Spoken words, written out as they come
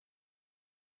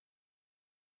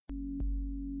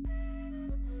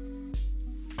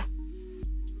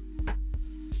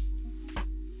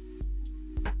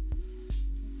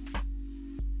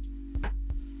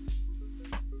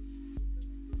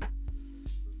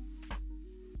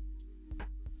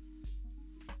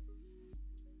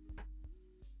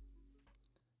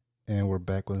And we're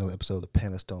back with another episode of the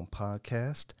Pen and Stone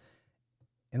podcast.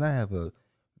 And I have a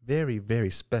very, very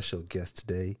special guest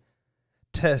today.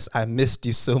 Tess, I missed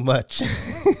you so much. I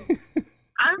miss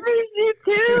you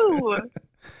too.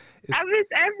 I miss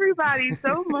everybody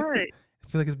so much. I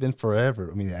feel like it's been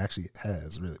forever. I mean, it actually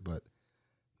has, really, but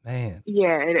man.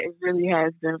 Yeah, it really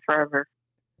has been forever.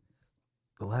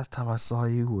 The last time I saw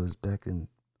you was back in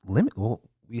Limit. Well,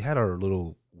 we had our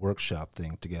little workshop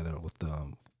thing together with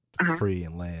Free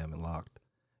and Lamb and Locked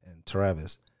and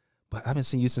Travis, but I haven't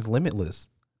seen you since Limitless.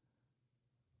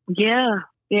 Yeah,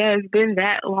 it's been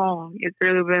that long. It's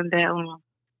really been that long.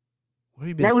 Where have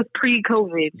you been? That was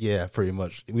pre-COVID. Yeah, pretty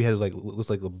much. We had it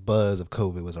was like a buzz of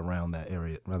COVID was around that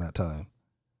area, around that time.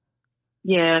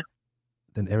 Yeah.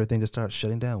 Then everything just started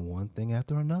shutting down, one thing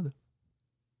after another.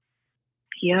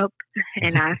 Yep.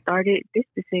 And I started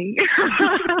distancing.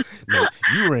 No,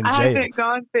 you were in jail. I haven't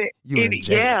gone to in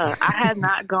jail. Yeah, I had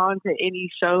not gone to any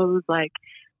shows. Like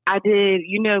I did,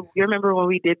 you remember when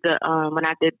we did when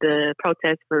I did the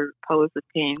protest for Poets with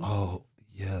Pen? Oh,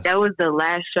 yes. That was the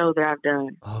last show that I've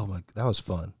done. Oh my, that was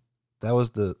fun. That was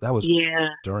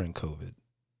during COVID.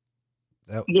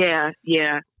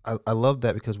 Yeah. I love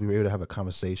that because we were able to have a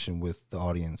conversation with the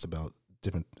audience about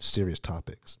different serious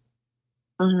topics.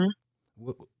 Mm-hmm.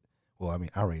 Well, I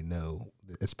mean, I already know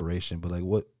the inspiration, but like,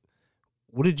 what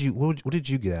did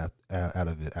you get out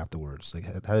of it afterwards? Like,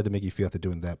 how did it make you feel after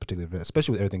doing that particular event,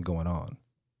 especially with everything going on?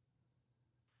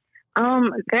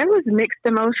 There was mixed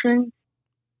emotions.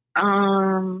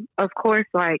 Of course,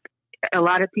 like a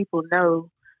lot of people know,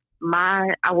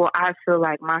 I feel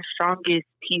like my strongest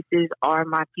pieces are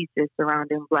my pieces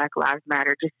surrounding Black Lives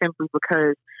Matter, just simply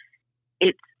because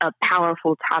it's a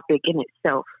powerful topic in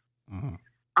itself. Mm-hmm.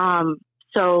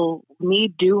 So me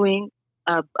doing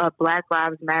a Black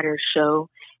Lives Matter show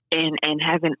and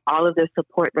having all of the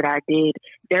support that I did,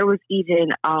 there was even,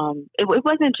 it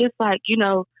wasn't just like,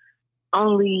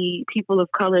 only people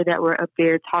of color that were up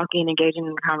there talking, engaging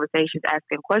in conversations,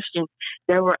 asking questions.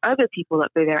 There were other people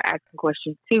up there that were asking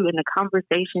questions too, and the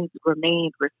conversations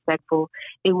remained respectful.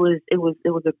 It was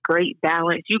a great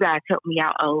balance. You guys helped me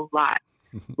out a lot.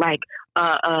 Like,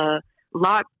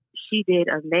 Locke, she did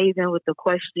amazing with the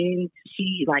questions.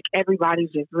 Everybody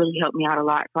just really helped me out a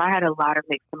lot. So I had a lot of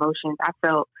mixed emotions. I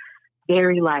felt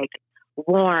very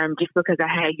warm just because I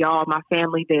had y'all, my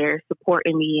family there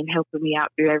supporting me and helping me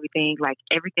out through everything. Like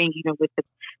everything, even with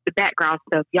the background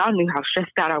stuff, y'all knew how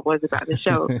stressed out I was about the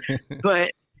show,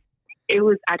 but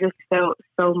I just felt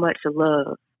so much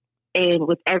love. And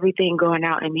with everything going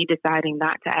out and me deciding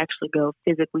not to actually go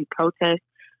physically protest,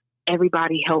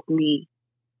 everybody helped me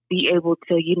be able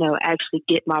to, actually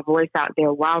get my voice out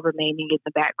there while remaining in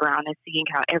the background and seeing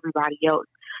how everybody else,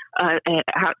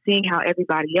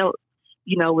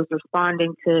 was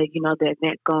responding to, the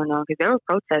events going on. Because there were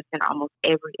protests in almost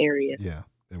every area. Yeah,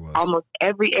 it was. Almost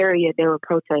every area there were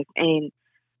protests. And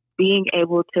being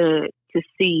able to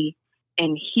see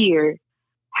and hear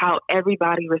how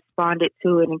everybody responded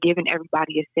to it and giving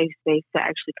everybody a safe space to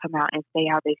actually come out and say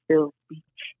how they feel and speak,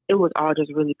 it was all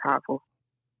just really powerful.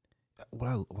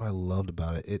 What I loved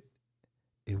about it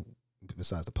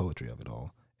besides the poetry of it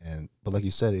all, but like you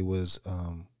said, it was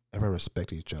everyone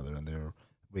respected each other and they're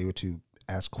able to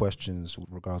ask questions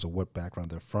regardless of what background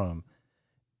they're from,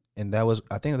 and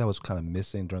I think that was kind of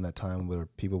missing during that time where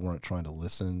people weren't trying to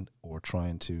listen or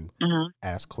trying to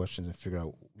ask questions and figure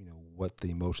out what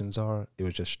the emotions are. It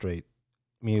was just straight.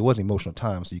 I mean, it wasn't emotional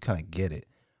time, so you kind of get it,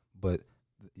 but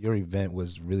your event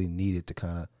was really needed to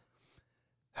kind of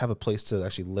have a place to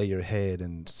actually lay your head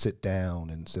and sit down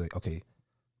and say, like, okay,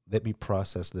 let me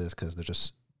process this, because there's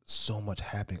just so much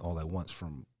happening all at once,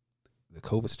 from the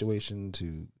COVID situation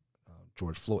to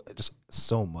George Floyd, just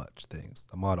so much things.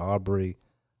 Ahmaud Arbery.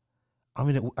 I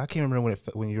mean, I can't remember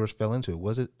when yours fell into it.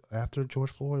 Was it after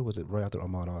George Floyd? Or was it right after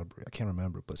Ahmaud Arbery? I can't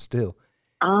remember, but still.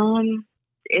 I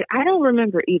don't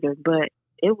remember either, but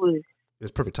it was. It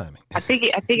was perfect timing. I think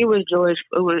it was George.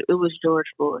 It was George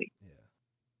Floyd. Yeah.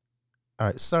 All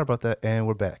right, sorry about that, and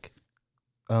we're back.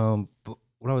 But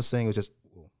what I was saying was just,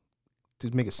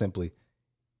 to make it simply,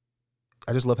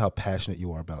 I just love how passionate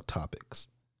you are about topics.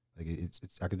 Like it's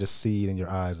I could just see it in your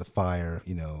eyes, the fire,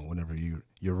 whenever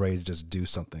you're ready to just do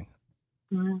something.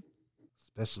 Mm-hmm.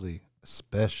 Especially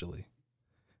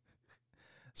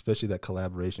that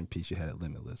collaboration piece you had at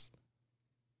Limitless.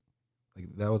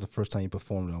 Like that was the first time you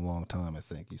performed in a long time, I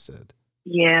think you said.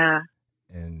 Yeah.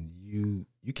 And you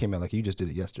came out like you just did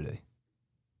it yesterday.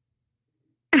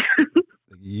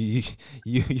 You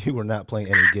were not playing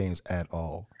any games at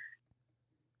all.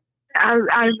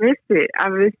 I missed it. I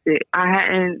missed it. I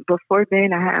hadn't before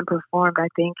then. I hadn't performed. I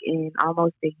think in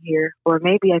almost a year, or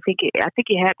maybe I think it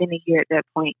had been a year at that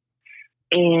point.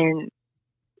 And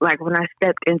like when I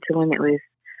stepped into Limitless,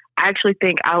 I actually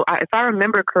think if I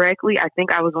remember correctly, I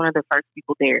think I was one of the first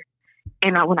people there.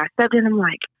 And when I stepped in, I'm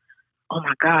like, oh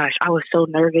my gosh, I was so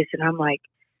nervous, and I'm like,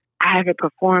 I haven't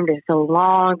performed in so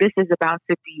long. This is about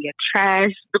to be a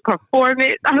trash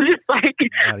performance. I was just like,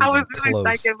 I was really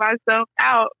psyching myself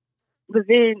out. But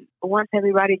then once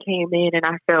everybody came in and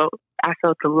I felt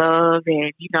the love,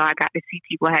 and I got to see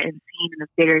people I hadn't seen in a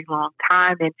very long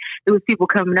time, and it was people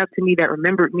coming up to me that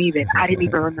remembered me that I didn't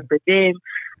even remember them.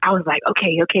 I was like,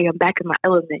 okay, I'm back in my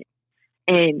element,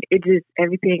 and it just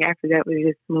everything after that was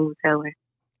just smooth sailing.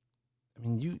 I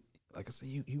mean, like I said,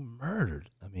 you murdered.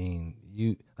 I mean,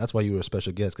 that's why you were a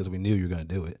special guest, because we knew you were going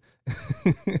to do it.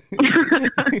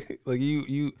 Like when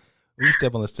you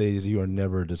step on the stage, you are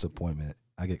never a disappointment.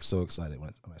 I get so excited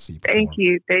when I see you perform.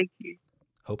 Thank you.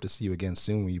 Hope to see you again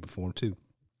soon when you perform too.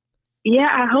 Yeah,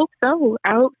 I hope so.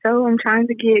 I'm trying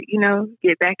to get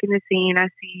back in the scene. I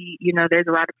see, there's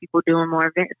a lot of people doing more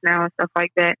events now and stuff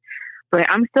like that.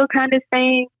 But I'm still kind of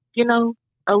staying, a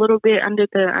little bit under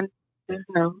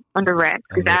wraps,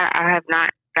 because I have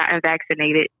not gotten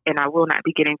vaccinated, and I will not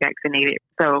be getting vaccinated.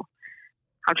 So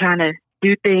I'm trying to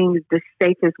do things the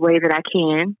safest way that I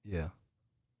can. Yeah.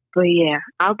 But yeah,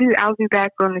 I'll be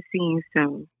back on the scene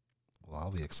soon. Well,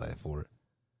 I'll be excited for it.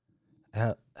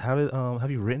 How did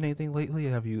have you written anything lately?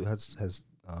 Has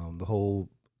the whole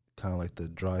kind of like the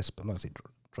dry spell? I'm not gonna say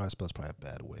dry spell is probably a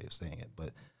bad way of saying it,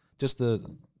 but just the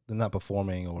not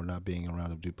performing or not being around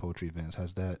to do poetry events,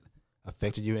 has that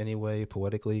affected you in any way,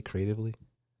 poetically, creatively?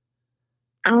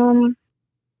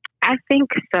 I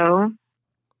think so.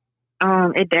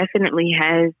 It definitely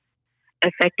has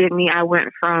affected me. I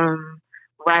went from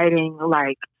writing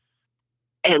like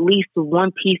at least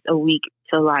one piece a week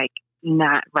to like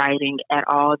not writing at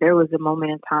all. There was a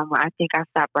moment in time where I think I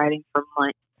stopped writing for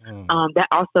months. That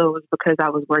also was because I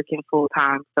was working full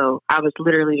time, so I was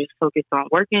literally just focused on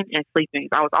working and sleeping.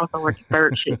 I was also working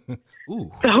third shift, so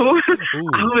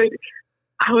I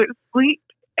would sleep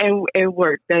and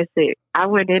work. That's it. I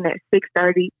went in at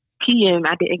 6:30 p.m.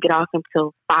 I didn't get off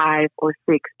until 5 or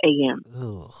 6 a.m.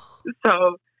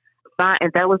 So,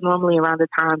 and that was normally around the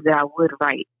times that I would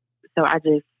write. So I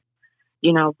just,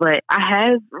 but I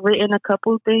have written a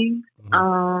couple things.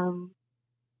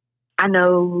 I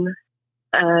know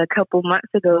a couple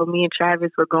months ago, me and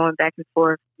Travis were going back and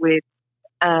forth with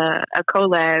a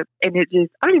collab, and I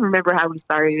don't even remember how we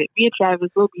started it. Me and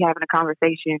Travis will be having a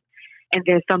conversation, and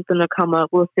then something will come up.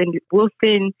 We'll send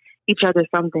each other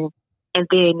something, and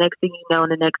then next thing you know, in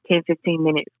the next 10, 15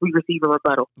 minutes, we receive a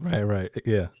rebuttal. Right,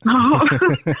 yeah.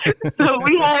 So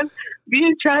me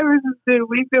and Travis,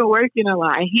 we've been working a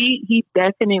lot. He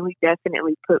definitely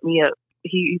put me up.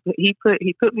 He put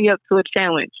me up to a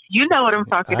challenge. You know what I'm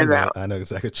talking about. I know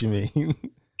exactly what you mean.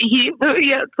 He put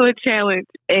me up to a challenge,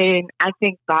 and I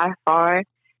think by far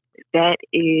that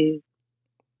is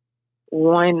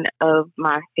one of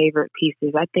my favorite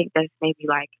pieces. I think that's maybe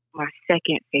like my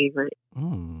second favorite.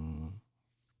 And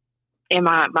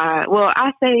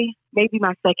I say maybe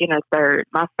my second or third.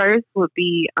 My first would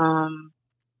be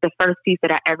the first piece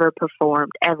that I ever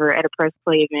performed at a press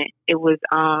play event. It was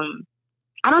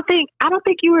I don't think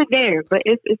you were there, but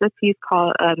it's a piece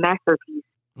called Masterpiece.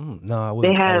 No, I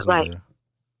wasn't. They had like there.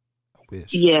 I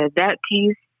wish. Yeah, that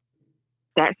piece.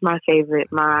 That's my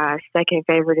favorite. My second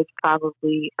favorite is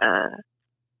probably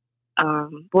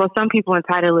some people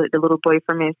entitle it "The Little Boy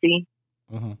from NC."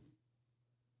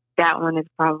 That one is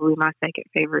probably my second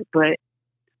favorite, but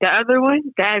the other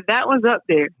one, that one's up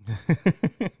there.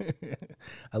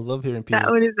 I love hearing people.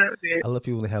 That one is up there. I love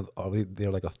people that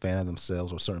they're like a fan of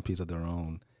themselves or a certain piece of their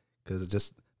own, because it's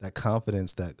just that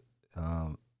confidence that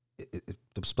it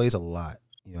displays a lot,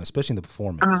 especially in the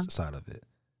performance side of it.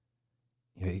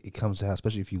 It comes out,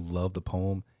 especially if you love the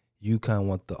poem, you kind of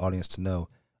want the audience to know,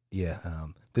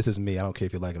 this is me. I don't care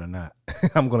if you like it or not.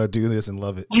 I'm going to do this and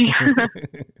love it.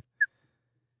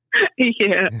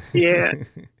 Yeah.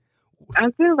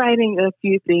 I've been writing a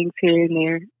few things here and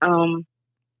there.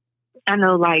 I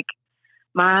know my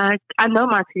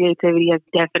creativity has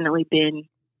definitely been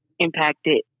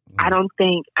impacted. I don't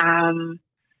think I'm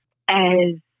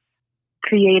as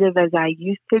creative as I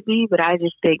used to be, but I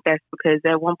just think that's because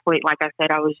at one point, like I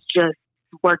said, I was just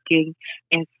working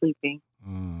and sleeping.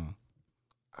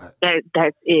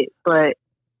 That's it. But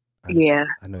I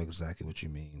know exactly what you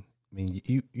mean. I mean,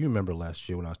 you remember last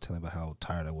year when I was telling about how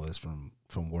tired I was from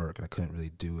work, and I couldn't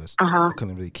really I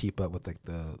couldn't really keep up with like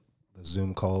the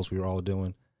Zoom calls we were all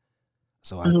doing.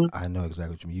 So Mm-hmm. I know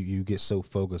exactly what you mean. You get so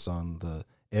focused on the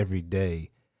everyday,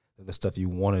 the stuff you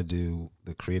want to do,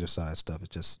 the creative side stuff.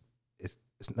 It's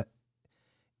not.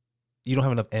 You don't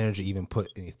have enough energy to even put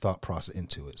any thought process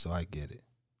into it. So I get it.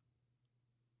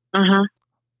 Uh-huh.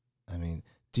 I mean,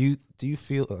 do you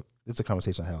feel it's a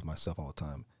conversation I have with myself all the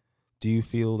time. Do you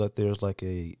feel that there's like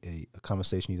a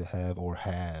conversation you to have or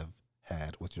have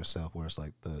had with yourself where it's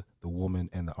like the woman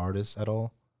and the artist at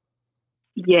all?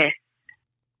 Yes,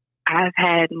 I've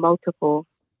had multiple.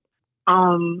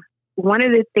 One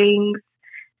of the things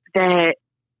that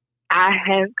I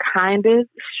have kind of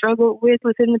struggled with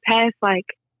within the past, like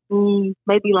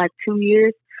maybe like 2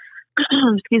 years,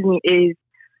 excuse me, is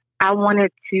I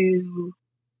wanted to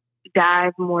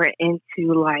dive more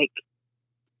into like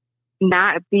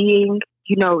not being,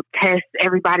 Tess,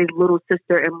 everybody's little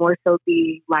sister, and more so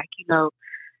be like,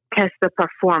 Tess the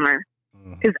performer.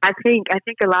 Because I think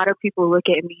a lot of people look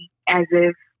at me as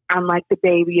if I'm like the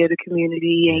baby of the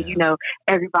community, and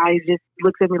everybody just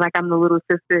looks at me like I'm the little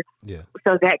sister. Yeah.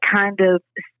 So that kind of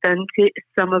stunted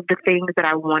some of the things that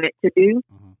I wanted to do.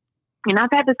 Mm-hmm. And I've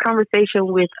had this conversation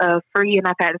with Free, and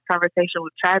I've had this conversation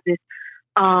with Travis.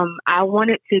 I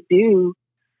wanted to do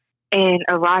an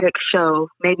erotic show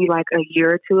maybe like a year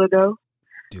or two ago,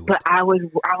 but I was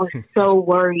so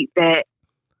worried that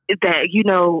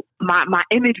my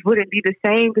image wouldn't be the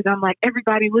same, because I'm like,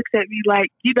 everybody looks at me like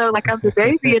like I'm the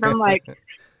baby, and I'm like,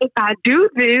 if I do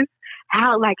this,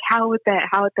 how would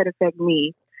that affect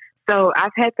me? So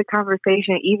I've had the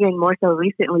conversation even more so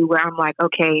recently where I'm like,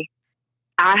 okay,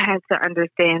 I have to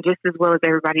understand just as well as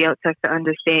everybody else has to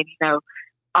understand,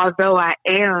 although I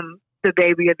am the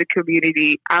baby of the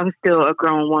community, I'm still a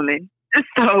grown woman.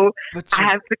 So I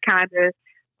have to kind of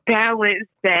balance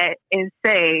that and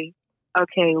say,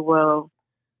 okay, well,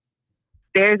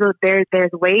 there's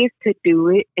ways to do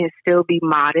it and still be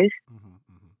modest,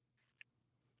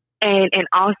 and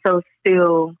also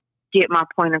still get my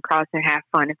point across and have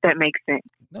fun, if that makes sense.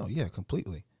 No, yeah,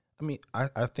 completely. I mean,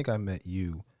 I think I met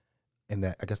you in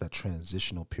that, I guess, that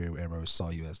transitional period where everybody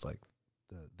saw you as like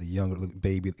the younger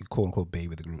baby, quote unquote baby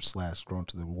of the group / grown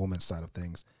to the woman side of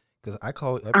things. Because I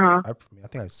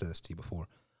think I said this to you before.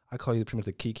 I call you pretty much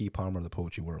the Kiki Palmer of the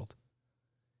poetry world.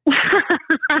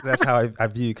 That's how I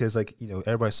view, because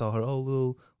everybody saw her,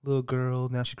 little girl,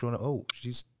 now she's grown up,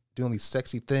 she's doing these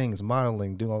sexy things,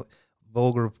 modeling, doing all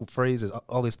vulgar phrases,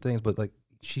 all these things, but like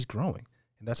she's growing,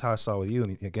 and that's how I saw with you.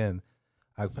 And again,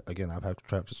 I've had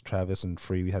Travis and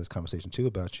Free, we had this conversation too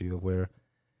about you, of where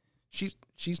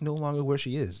she's no longer where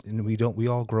she is, and we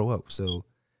all grow up. So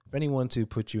for anyone to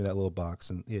put you in that little box,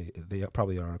 and yeah, they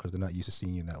probably are, because they're not used to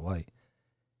seeing you in that light.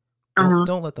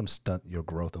 Don't let them stunt your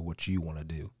growth of what you want to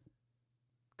do,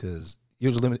 because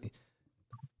you're limited.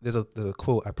 There's a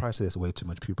quote, I probably say this way too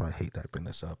much, people probably hate that I bring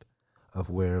this up, of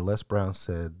where Les Brown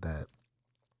said that,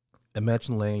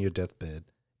 imagine laying on your deathbed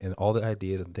and all the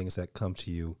ideas and things that come to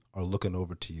you are looking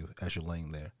over to you as you're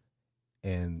laying there,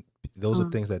 and those are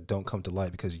things that don't come to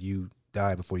light because you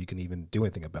die before you can even do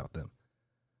anything about them.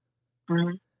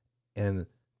 And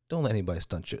don't let anybody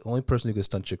stunt you. The only person who can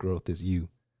stunt your growth is you.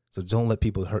 So don't let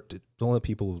people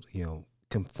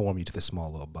conform you to this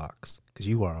small little box, because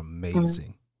you are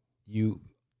amazing.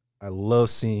 I love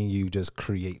seeing you just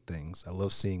create things. I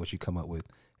love seeing what you come up with.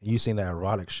 And you seeing that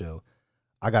erotic show,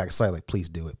 I got excited, like, please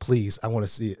do it. Please, I want to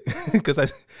see it. Because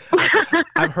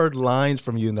I've heard lines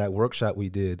from you in that workshop we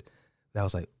did that I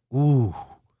was like, ooh. I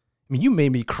mean, you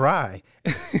made me cry.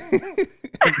 There's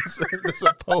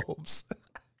some poems.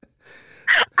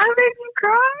 I made you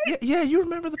cry? Yeah, you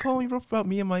remember the poem you wrote about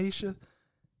me and Maisha?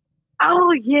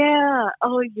 Oh, yeah.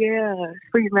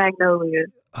 Sweet Magnolia.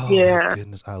 Oh, yeah. My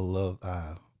goodness. I love,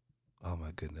 oh,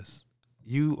 my goodness.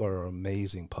 You are an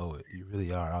amazing poet. You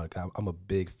really are. I'm a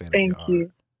big fan of your art. Thank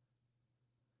you.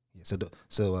 Yeah,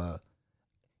 so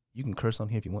you can curse on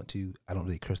here if you want to. I don't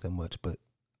really curse that much, but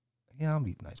yeah, I'll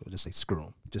be nice. We'll just say screw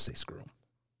them. Just say screw them.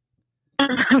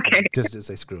 Okay. Just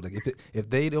say screw. Like if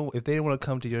they don't want to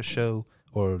come to your show,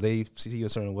 or they see you a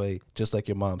certain way, just like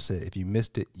your mom said, if you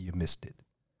missed it, you missed it.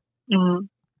 Mm-hmm.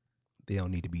 They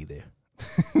don't need to be there.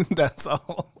 That's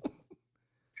all.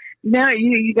 No,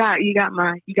 you got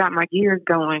my gears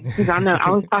going, because I know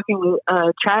I was talking with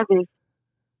Travis. Me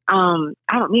and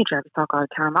Travis talk all the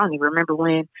time. I don't even remember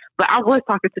when, but I was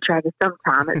talking to Travis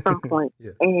sometime at some point,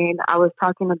 yeah. And I was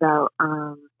talking about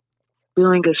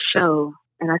doing a show,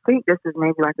 and I think this is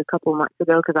maybe like a couple months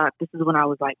ago, because this is when I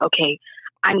was like, okay,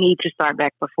 I need to start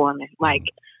back performing. Like,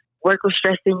 work was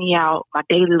stressing me out, my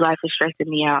daily life was stressing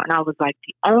me out, and I was like,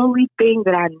 the only thing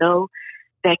that I know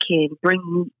that can bring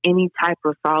me any type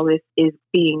of solace is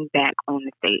being back on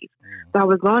the stage. So I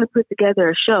was going to put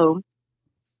together a show,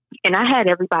 And I had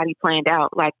everybody planned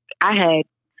out. Like, I had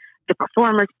the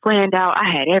performers planned out.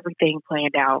 I had everything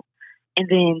planned out. And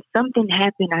then something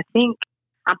happened.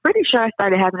 I'm pretty sure I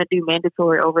started having to do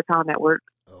mandatory overtime at work.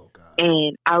 Oh, God.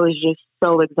 And I was just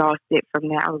so exhausted from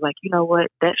that. I was like, you know what?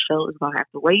 That show is going to have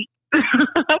to wait.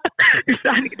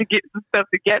 I need to get some stuff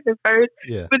together first.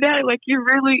 Yeah. But now, like, you're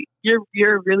really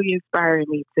inspiring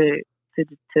me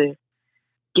to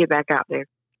get back out there.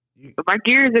 But my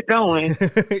gears are going.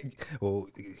 Well,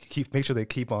 make sure they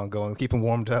keep on going. Keep them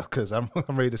warmed up, because I'm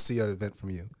ready to see an event from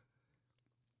you.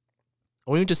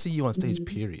 Or even just see you on stage,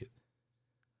 period.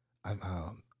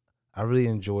 I really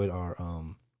enjoyed our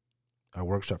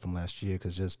workshop from last year,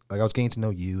 because just like I was getting to know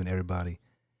you and everybody,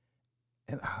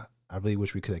 and I really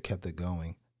wish we could have kept it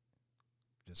going.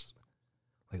 Just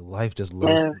like life just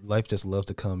loves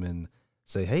to come and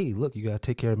say, hey, look, you gotta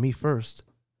take care of me first.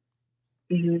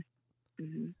 Mm-hmm.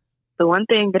 Mm-hmm. The one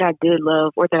thing that I did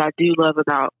love, or that I do love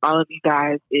about all of you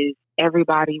guys, is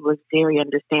everybody was very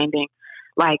understanding.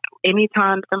 Like,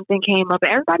 anytime something came up,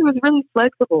 everybody was really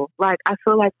flexible. Like, I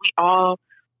feel like we all,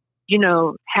 you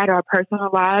know, had our personal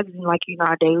lives and, like, you know,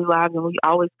 our daily lives, and we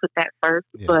always put that first.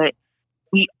 Yeah. But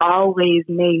we always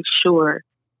made sure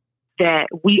that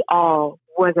we all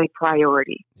was a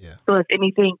priority. Yeah. So if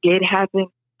anything did happen,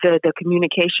 the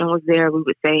communication was there. We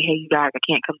would say, hey, you guys, I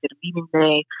can't come to the meeting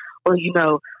today. Or, you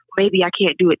know, maybe I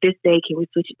can't do it this day. Can we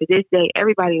switch it to this day?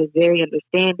 Everybody was very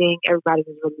understanding. Everybody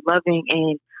was really loving.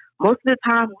 And most of the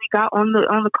time we got on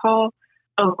the call,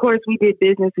 of course we did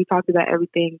business. We talked about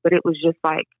everything, but it was just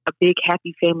like a big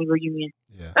happy family reunion.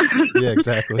 Yeah, yeah,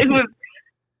 exactly. It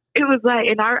was like,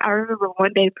 and I remember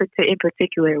one day in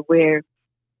particular where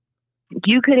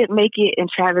you couldn't make it and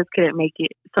Travis couldn't make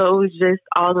it. So it was just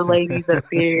all the ladies up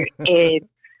there. And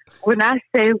when I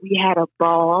say we had a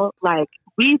ball, like,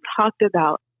 we talked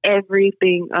about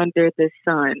everything under the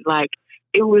sun. Like,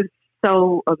 it was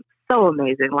so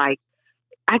amazing. Like,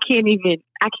 I can't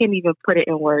even put it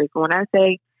in words. When I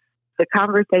say the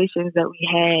conversations that we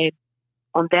had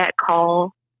on that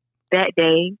call that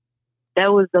day,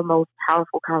 that was the most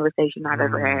powerful conversation I've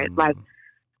ever had. Like,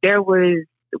 we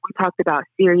talked about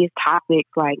serious topics.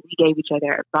 Like, we gave each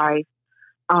other advice.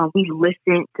 We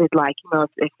listened to, like, you know,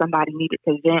 if somebody needed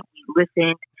to vent, we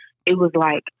listened. It was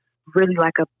like really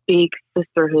like a big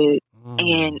sisterhood.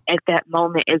 And at that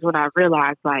moment is when I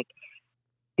realized, like,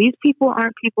 these people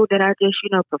aren't people that I just, you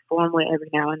know, perform with every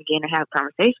now and again and have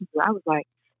conversations with. I was like,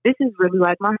 this is really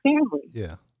like my family.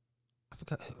 Yeah. I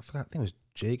forgot. I think it was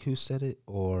Jake who said it,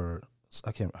 or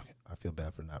I feel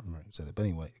bad for not remembering who said it. But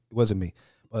anyway, it wasn't me.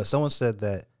 But someone said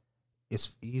that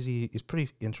it's pretty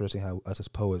interesting how us as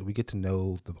poets, we get to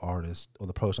know the artist or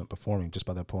the person performing just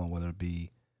by their poem, whether it be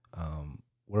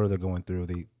whatever they're going through,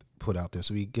 they put out there.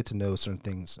 So we get to know certain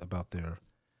things about their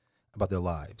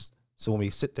lives. So when we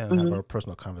sit down and have our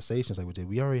personal conversations like we did,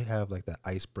 we already have like that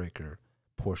icebreaker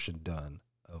portion done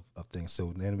of things.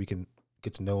 So then we can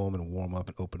get to know them and warm up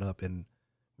and open up, and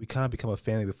we kind of become a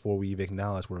family before we even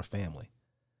acknowledge we're a family.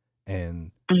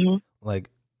 And like,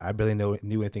 I barely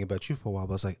knew anything about you for a while,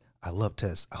 but I was like, I love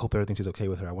Tess. I hope everything's okay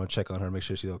with her. I want to check on her and make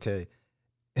sure she's okay.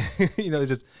 You know,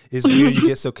 it's weird. You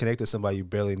get so connected to somebody you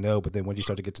barely know, but then when you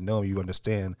start to get to know them, you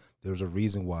understand there's a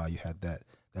reason why you had that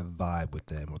vibe with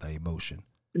them or that emotion.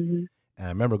 And I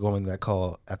remember going to that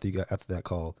call after that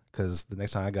call, because the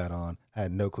next time I got on, I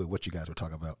had no clue what you guys were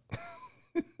talking about.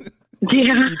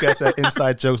 Yeah. You guys had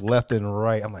inside jokes left and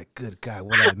right. I'm like, good God,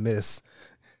 what did I miss?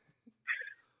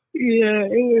 Yeah,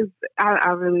 it was. I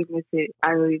really miss it.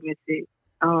 I really miss it.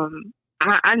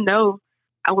 I know.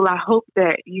 I hope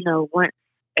that, you know, once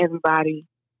everybody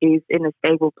is in a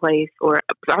stable place, or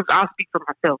I'll speak for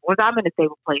myself. Once I'm in a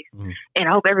stable place, and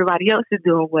I hope everybody else is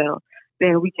doing well,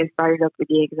 then we can start it up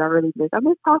again, because I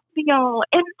miss talking to y'all.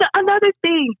 And another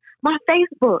thing, my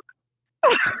Facebook.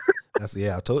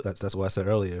 That's why I said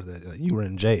earlier that you were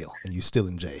in jail and you still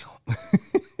in jail.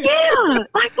 Yeah,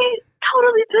 like, they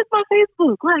totally took my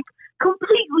Facebook, like,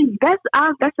 completely.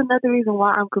 That's another reason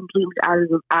why I'm completely out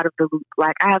of the loop.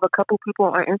 Like, I have a couple people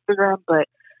on Instagram, but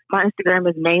my Instagram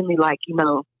is mainly, like, you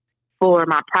know, for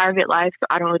my private life, so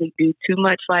I don't really do too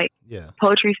much like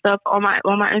poetry stuff on my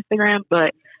Instagram.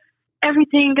 But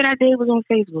everything that I did was on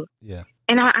Facebook. Yeah,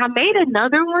 and I made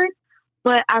another one,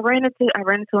 but I ran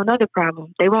into another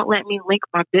problem. They won't let me link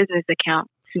my business account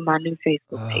to my new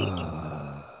Facebook page.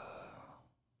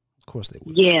 Of course they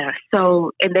would. Yeah,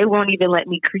 so, and they won't even let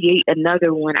me create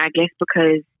another one, I guess,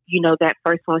 because, you know, that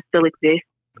first one still exists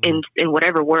in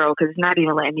whatever world, because it's not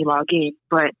even letting me log in,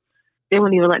 but they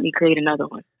won't even let me create another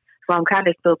one. So I'm kind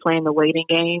of still playing the waiting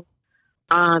game.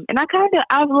 And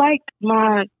I've liked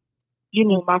my, you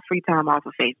know, my free time off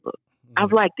of Facebook.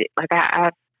 I've liked it. Like,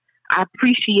 I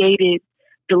appreciated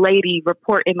the lady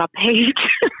reporting my page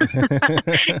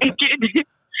and getting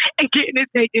it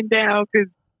taken down because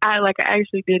I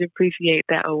actually did appreciate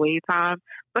that away time.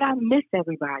 But I miss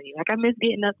everybody. Like I miss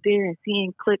getting up there and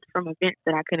seeing clips from events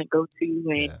that I couldn't go to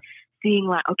and Yeah. seeing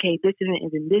like, okay, this event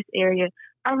is in this area.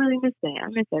 I really miss that. I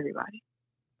miss everybody.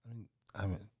 I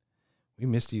mean, we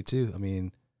missed you too. I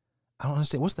mean, I don't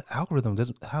understand what's the algorithm.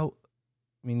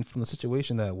 From the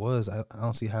situation that it was, I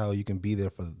don't see how you can be there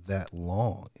for that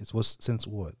long. Since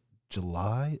what,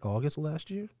 July, August of last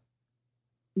year?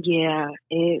 Yeah,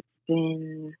 it's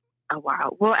been a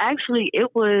while. Well, actually,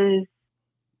 it was.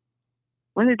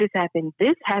 When did this happen?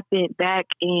 This happened back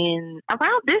in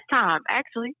around this time.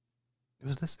 Actually, It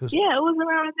was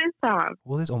around this time.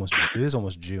 Well, it is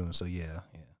almost June. So yeah.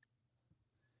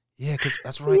 Because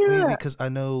that's right. Yeah. Because I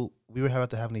know we were about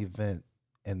to have an event,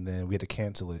 and then we had to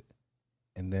cancel it,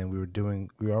 and then we were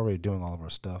already doing all of our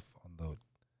stuff on the.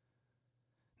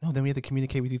 No, then we had to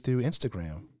communicate with you through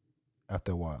Instagram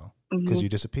after a while because you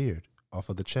disappeared off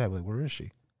of the chat. Like, where is she?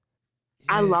 Yeah.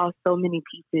 I lost so many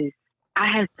pieces. I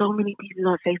had so many pieces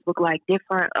on Facebook, like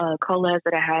different collabs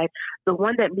that I had. The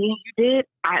one that me and you did,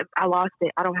 I lost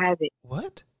it. I don't have it.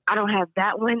 What? I don't have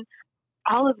that one.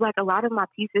 All of a lot of my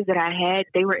pieces that I had,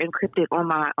 they were encrypted on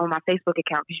my Facebook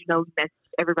account because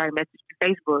everybody messaged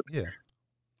through Facebook. Yeah.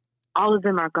 All of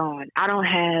them are gone. I know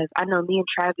me and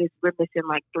Travis, we're missing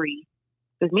like 3.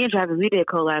 Because me and Travis, we did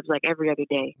collabs like every other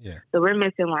day. Yeah. So we're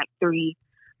missing like 3.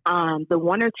 The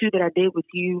 1 or 2 that I did with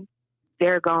you,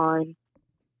 they're gone.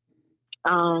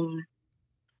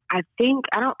 I think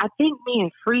me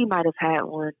and Free might have had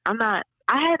one. I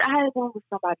had one with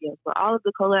somebody else, but all of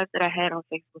the collabs that I had on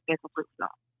Facebook, they're completely gone.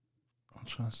 I'm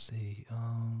trying to see.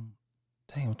 I'm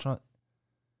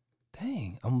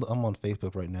on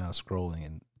Facebook right now scrolling,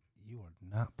 and you are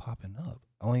not popping up.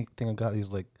 Only thing I got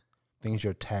is like things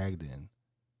you're tagged in.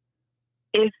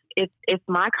 If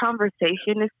my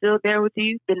conversation is still there with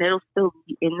you, then it'll still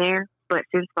be in there. But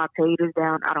since my page is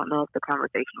down, I don't know if the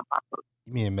conversation will pop up.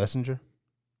 You mean in Messenger?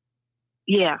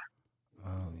 Yeah.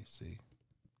 Let me see.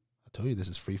 I told you this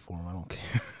is freeform. I don't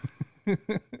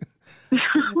care.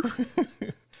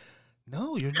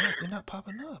 No, you're not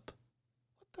popping up.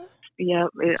 What the? Yep,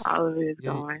 all of it is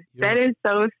gone. That is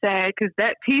so sad because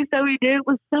that piece that we did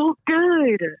was so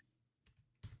good.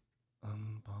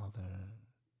 Unbothered.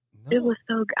 No. It was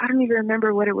so good. I don't even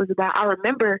remember what it was about. I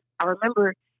remember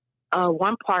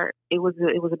one part. It was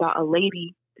about a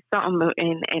lady, something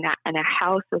in a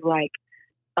house of like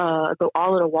all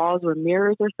of the walls were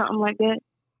mirrors or something like that.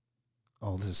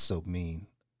 Oh, this is so mean.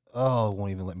 Oh, it won't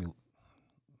even let me.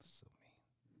 So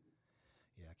mean.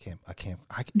 Yeah, I can't.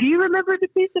 Do you remember the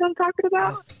piece that I'm talking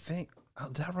about? I think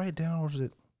did I write down or was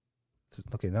it?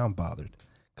 Okay, now I'm bothered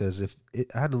because I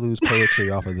had to lose poetry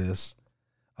off of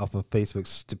Facebook's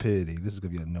stupidity, this is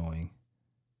gonna be annoying.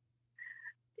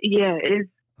 Yeah, it's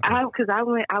because I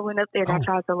went up there and I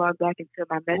tried to log back into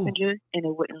my Messenger and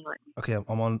it wouldn't let me. Okay,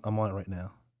 I'm on it right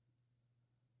now.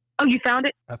 Oh, you found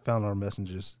it? I found our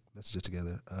messages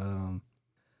together.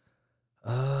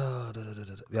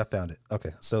 Yeah, I found it.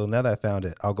 Okay, so now that I found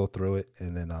it, I'll go through it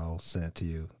and then I'll send it to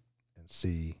you and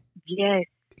see. Yes,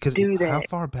 do that. How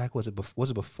far back was it?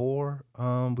 Was it before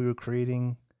we were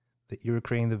creating you were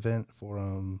creating the event for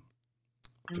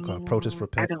what you call it, protest for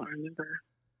pet? I don't remember.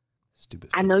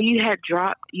 Stupid. I know you had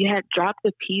dropped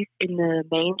the piece in the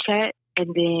main chat,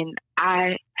 and then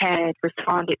I had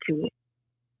responded to it,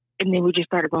 and then we just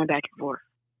started going back and forth.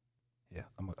 Yeah,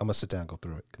 I'm gonna sit down and go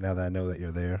through it. Now that I know that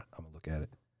you're there, I'm gonna look at it.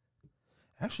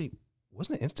 Actually,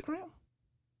 wasn't it Instagram?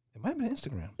 It might have been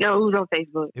Instagram. No, it was on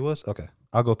Facebook. It was? Okay.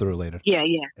 I'll go through it later. Yeah.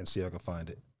 And see if I can find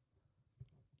it.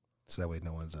 So that way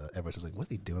no one's ever just like, what's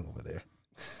he doing over there?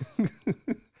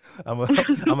 I'm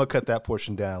gonna cut that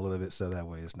portion down a little bit so that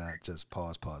way it's not just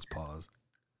pause.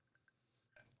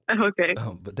 Okay.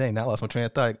 But dang, now I lost my train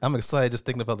of thought. I'm excited just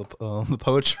thinking about the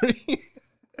poetry.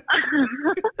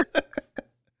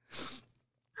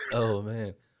 Oh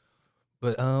man.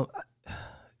 But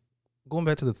going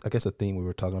back to the theme we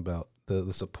were talking about,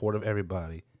 the support of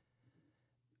everybody.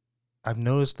 I've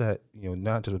noticed that,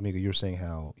 not just with Mika, you're saying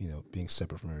how, being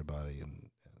separate from everybody and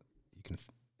you can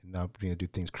not being able to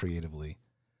do things creatively,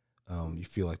 you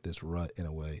feel like this rut in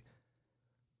a way,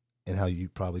 and how you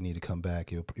probably need to come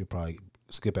back. You'll probably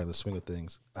get back to the swing of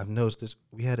things. I've noticed this.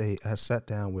 I sat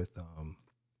down with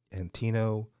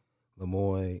Antino,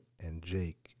 Lemoy, and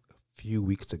Jake a few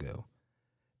weeks ago.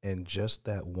 And just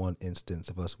that one instance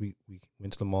of us, we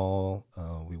went to the mall,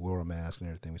 we wore a mask and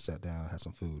everything. We sat down, had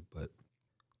some food, but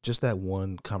just that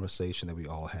one conversation that we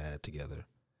all had together,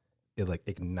 it like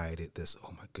ignited this.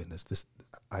 Oh my goodness,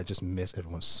 I just miss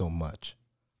everyone so much.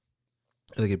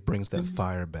 I think it brings that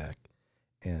fire back.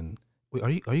 And wait,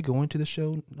 are you going to the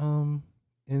show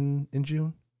in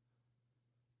June?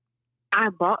 I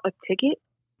bought a ticket,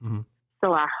 Mm-hmm.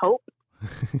 so I hope.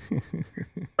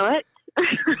 But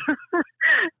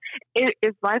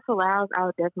if life allows,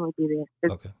 I'll definitely be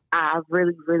there. Okay. I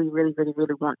really, really, really, really,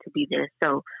 really want to be there.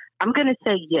 So I'm gonna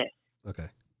say yes. Okay.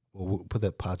 Well, we'll put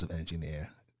that positive energy in the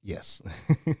air. Yes.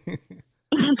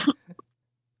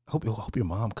 hope your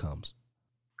mom comes.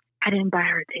 I didn't buy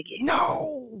her a ticket.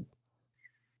 No.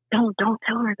 Don't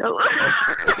tell her though.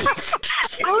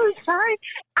 I was trying.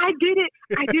 I did it.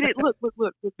 Look.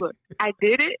 I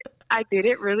did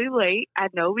it really late. I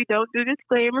know we don't do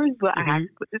disclaimers, but I have to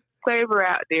put this disclaimer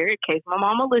out there in case my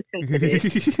mama listens to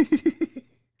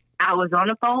this. I was on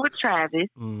the phone with Travis,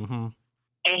 and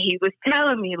he was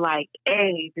telling me, like,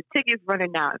 hey, the ticket's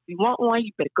running out. If you want one,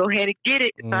 you better go ahead and get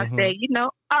it. So I said,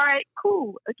 all right,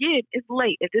 cool. Again, it's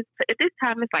late. At this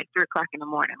time, it's like 3 o'clock in the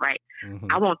morning, right?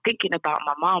 I wasn't thinking about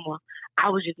my mama. I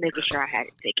was just making sure I had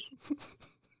a ticket.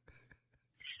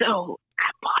 So I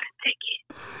bought a ticket,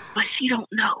 but she don't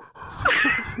know.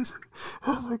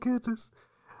 Oh my goodness.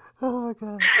 Oh my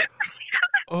God.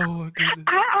 Oh my goodness.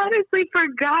 I honestly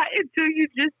forgot until you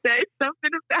just said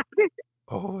something about it.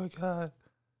 Oh my God.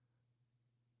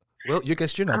 Well, I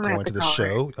guess you're not going to the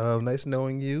show. Nice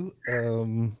knowing you.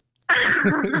 There'll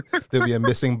be a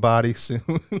missing body soon.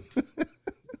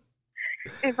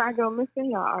 If I go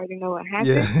missing, y'all already know what happened.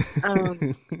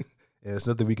 Yeah. Yeah, there's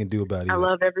nothing we can do about it. I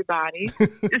love everybody.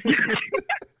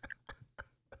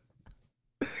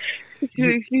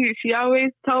 She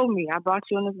always told me, I brought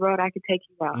you on this road, I could take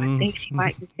you out. I think she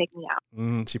might just take me out.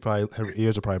 Her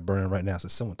ears are probably burning right now. So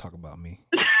someone talk about me.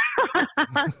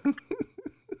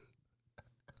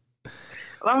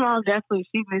 My mom definitely,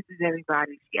 she misses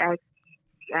everybody. She asks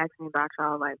me about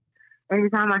y'all. Like, every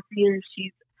time I see her,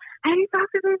 she's, have you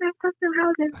talked to them?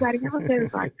 How's everybody? How's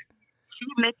everybody? She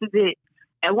misses it.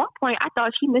 At one point, I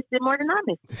thought she missed it more than I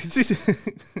missed it.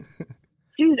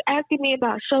 She was asking me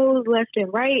about shows left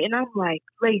and right, and I'm like,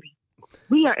 lady,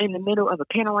 we are in the middle of a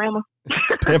panorama.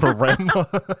 Panorama?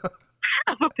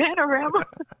 Of a panorama.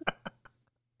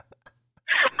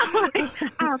 I'm like,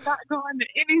 I'm not going to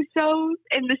any shows.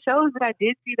 And the shows that I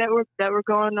did see that were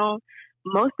going on,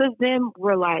 most of them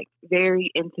were like very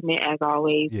intimate as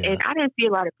always. Yeah. And I didn't see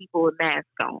a lot of people with masks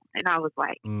on. And I was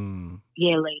like,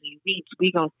 yeah, lady,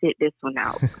 we gonna sit this one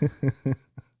out.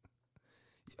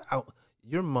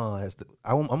 Your mom has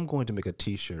I'm going to make a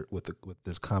T-shirt with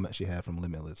this comment she had from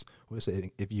Limitless. We're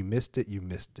saying, if you missed it, you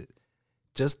missed it.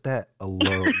 Just that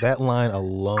alone, that line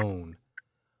alone.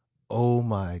 Oh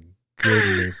my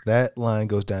goodness, that line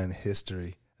goes down in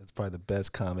history. That's probably the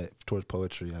best comment towards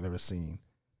poetry I've ever seen.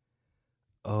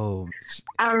 Oh,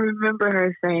 I remember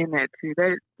her saying that too.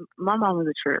 My mom was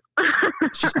a trip.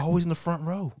 She's always in the front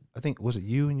row. I think, was it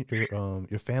you and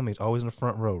your family is always in the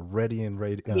front row, ready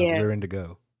to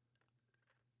go.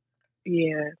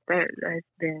 Yeah, that's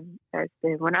been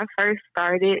when I first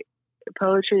started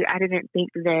poetry. I didn't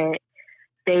think that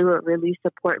they would really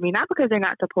support me, not because they're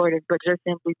not supportive, but just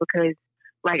simply because,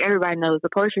 like everybody knows, the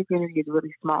poetry community is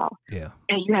really small. Yeah.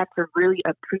 And you have to really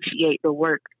appreciate the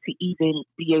work to even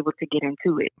be able to get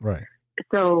into it. Right.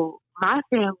 So my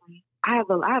family, I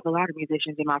have a lot of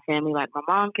musicians in my family. Like my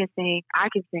mom can sing, I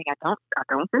can sing. I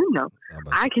don't sing though.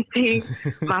 I can sing.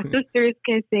 My sisters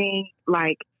can sing.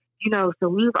 Like, so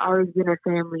we've always been a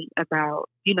family about,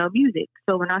 music.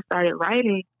 So when I started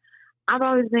writing, I've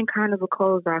always been kind of a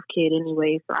closed off kid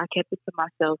anyway, so I kept it to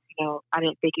myself. I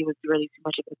didn't think it was really too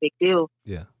much of a big deal.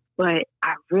 Yeah. But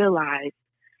I realized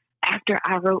after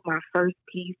I wrote my first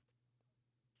piece,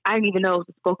 I didn't even know it was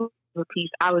a spoken piece.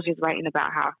 I was just writing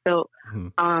about how I felt.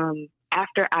 Mm-hmm.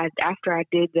 After I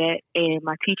did that and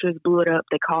my teachers blew it up,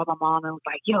 they called my mom and was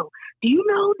like, "Yo, do you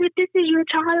know that this is your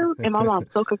child?" And my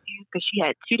mom's so confused because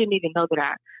she didn't even know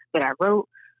that I wrote.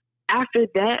 After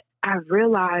that, I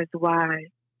realized why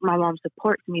my mom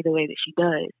supports me the way that she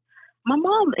does. My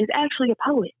mom is actually a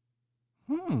poet.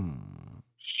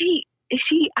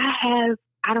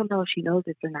 I don't know if she knows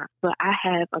this or not, but I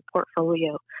have a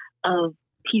portfolio of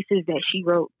pieces that she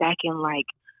wrote back in like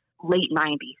late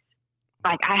 90s.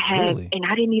 Like I have, really? And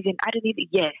I didn't even,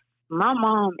 yes, my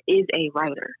mom is a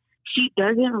writer. She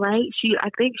doesn't write. I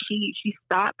think she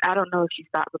stopped. I don't know if she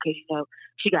stopped because,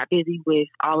 she got busy with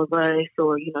all of us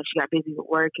or, she got busy with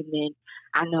work. And then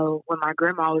I know when my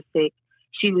grandma was sick,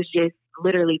 she was just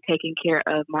literally taking care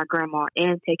of my grandma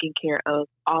and taking care of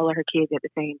all of her kids at the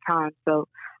same time. So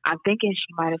I'm thinking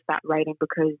she might have stopped writing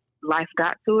because life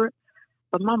got to her.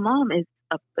 But my mom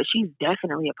she's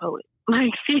definitely a poet.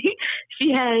 Like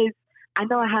she has, I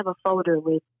know I have a folder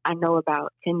with, I know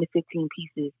about 10 to 15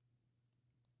 pieces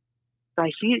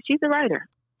Like she's a writer.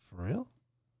 For real?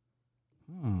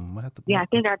 Might have to. Yeah, I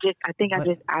think I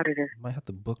just outed her. Might have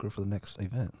to book her for the next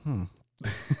event.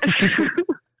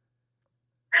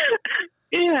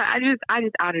 Yeah, I just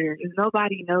outed her because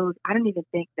nobody knows. I don't even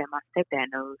think that my stepdad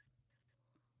knows.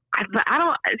 I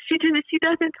don't. She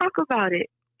doesn't talk about it.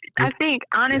 I think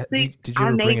honestly, did you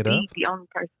ever bring it up? The only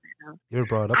person that knows. You ever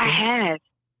brought it up?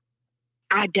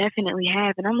 I definitely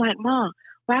have, and I'm like, Mom,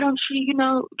 why don't you,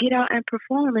 get out and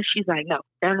perform? And she's like, no.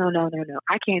 I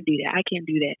can't do that.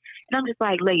 And I'm just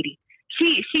like, lady,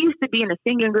 she used to be in a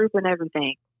singing group and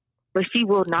everything, but she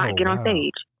will not get on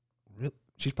stage. Really?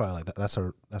 She's probably like that. That's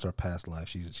her past life.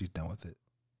 She's done with it.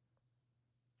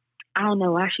 I don't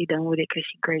know why she's done with it because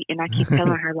she's great, and I keep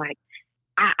telling her like,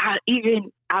 I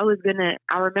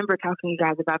remember talking to you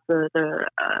guys about the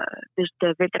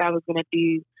event that I was gonna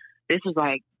do. This was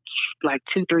like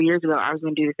 2-3 years ago. I was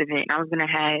gonna do this event. I was gonna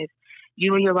have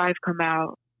you and your wife come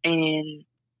out and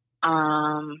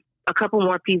a couple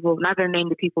more people. Not gonna name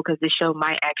the people because the show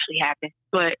might actually happen,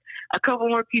 but a couple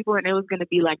more people, and it was gonna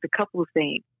be like the couples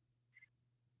thing.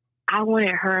 I wanted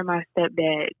her and my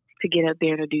stepdad to get up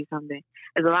there and do something.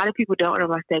 As a lot of people don't know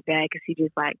my stepdad because he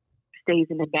just like stays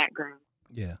in the background.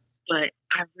 Yeah. But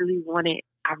I really wanted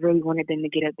them to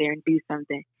get up there and do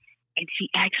something. And she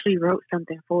actually wrote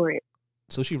something for it.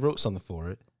 So she wrote something for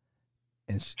it.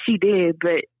 And she did,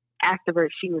 but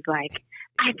afterwards she was like,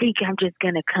 I think I'm just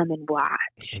gonna come and watch.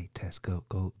 Hey Tess, go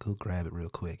grab it real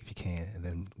quick if you can and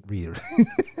then read it.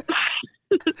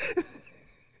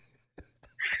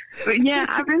 But yeah,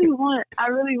 I really want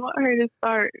her to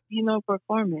start,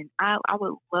 performing. I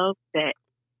would love that.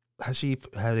 Has she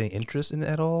had any interest in it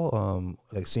at all?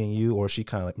 Like seeing you, or is she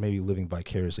kind of like maybe living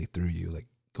vicariously through you? Like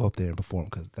go up there and perform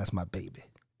because that's my baby.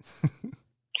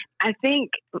 I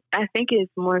think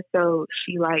it's more so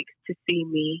she likes to see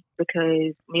me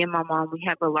because me and my mom, we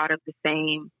have a lot of the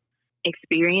same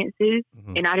experiences,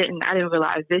 and I didn't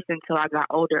realize this until I got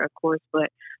older, of course, but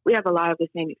we have a lot of the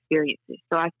same experiences.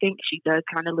 So I think she does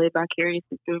kind of live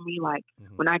vicariously through me. Like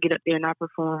when I get up there and I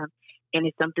perform, and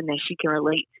it's something that she can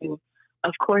relate to.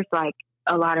 Of course, like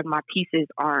a lot of my pieces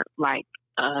aren't like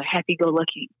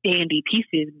happy-go-lucky dandy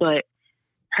pieces, but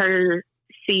her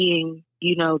seeing,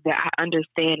 that I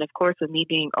understand, of course, with me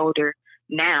being older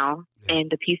now and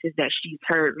the pieces that she's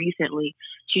heard recently,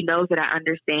 she knows that I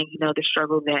understand, the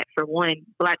struggle that, for one,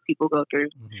 Black people go through,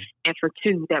 and for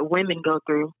two, that women go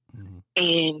through.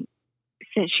 And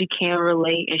since she can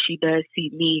relate and she does see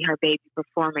me, her baby,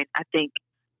 performing, I think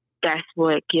that's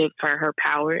what gives her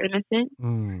power in a sense.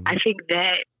 I think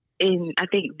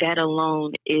that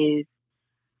alone is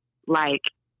like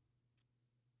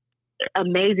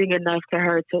amazing enough to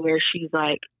her to where she's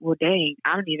like, well, dang,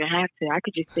 I don't even have to. I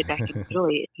could just sit back and enjoy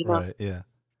it, Right, yeah.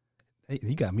 Hey,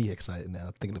 you got me excited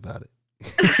now thinking about it.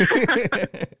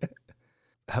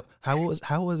 How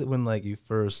was it when like you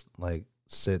first like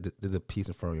said did the piece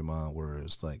in front of your mom where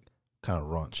it's like kind of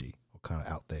raunchy or kind of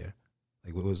out there?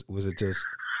 Like was it just?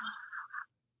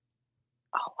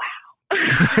 Oh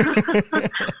wow!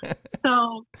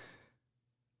 So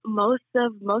most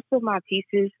of my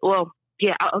pieces, well,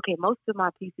 yeah, okay, most of my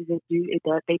pieces they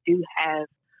do have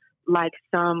like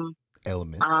some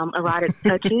element erotic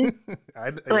touches,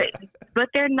 but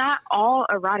they're not all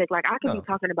erotic. Like I can be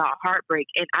talking about heartbreak,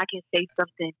 and I can say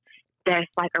something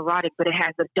that's like erotic, but it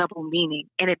has a double meaning,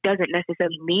 and it doesn't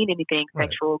necessarily mean anything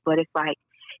sexual, but it's like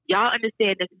y'all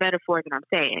understand this metaphor that I'm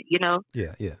saying,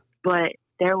 Yeah, yeah. But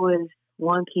there was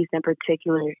one piece in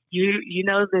particular. You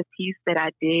know the piece that I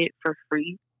did for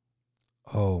free?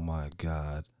 Oh my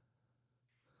God.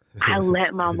 I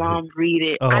let my mom read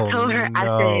it. I told her,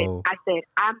 no. I said,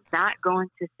 I'm not going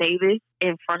to say this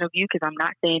in front of you because I'm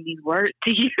not saying these words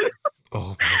to you.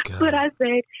 Oh my God. But I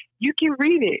said, you can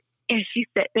read it. And she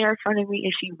sat there in front of me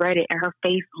and she read it and her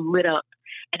face lit up.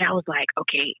 And I was like,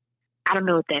 okay, I don't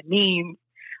know what that means.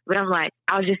 But I'm like,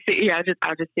 I'll just sit here. I'll just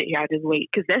sit here. I'll just wait.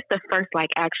 Because that's the first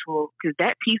because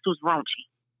that piece was raunchy.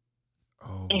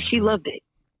 Oh, and she loved it.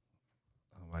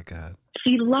 Oh my God.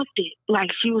 She loved it.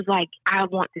 Like, she was like, I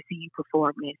want to see you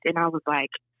perform this. And I was like,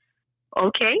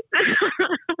 okay.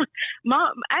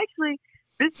 Mom, actually,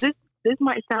 this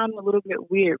might sound a little bit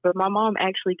weird, but my mom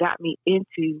actually got me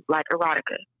into like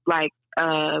erotica, like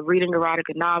reading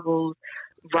erotica novels,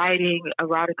 writing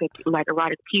erotic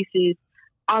pieces,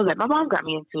 all that. My mom got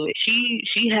me into it. She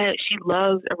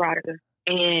loves erotica.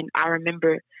 And I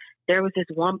remember there was this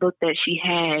one book that she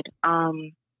had,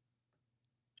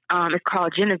 it's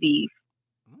called Genevieve.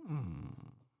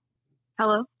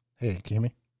 Hello? Hey, can you hear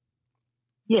me?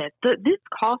 Yeah, this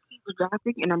coffee was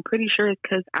dropping, and I'm pretty sure it's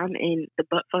because I'm in the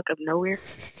butt fuck of nowhere.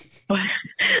 But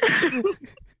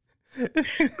But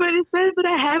it says that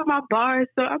I have my bars,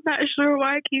 so I'm not sure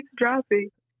why it keeps dropping.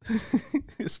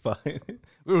 It's fine.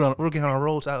 We're getting on our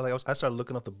rolls out. Like I started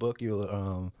looking up the book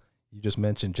you just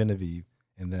mentioned, Genevieve,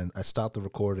 and then I stopped the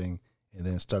recording and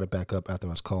then started back up after I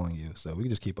was calling you. So we can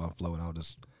just keep on flowing.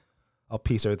 I'll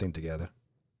piece everything together.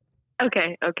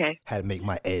 Okay. Had to make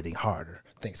my editing harder.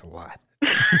 Thanks a lot.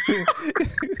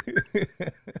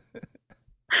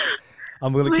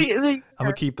 I'm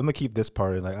gonna keep this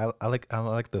part in. Like I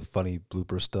like the funny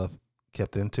blooper stuff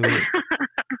kept into it.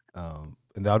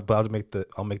 And I'll make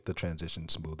the transition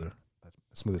smoother,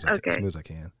 as smooth as I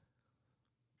can.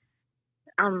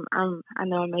 I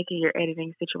know I'm making your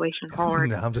editing situation hard.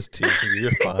 No, I'm just teasing you.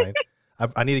 You're fine.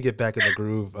 I need to get back in the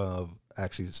groove of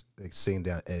actually sitting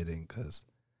down editing because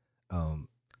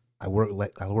I work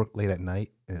late at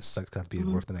night and it sucks to have to be at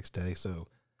work the next day. So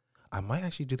I might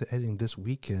actually do the editing this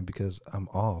weekend because I'm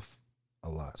off a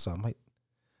lot. So let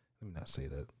me not say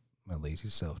that. My lazy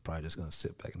self is probably just gonna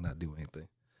sit back and not do anything.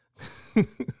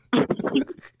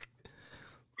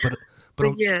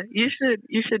 but yeah, you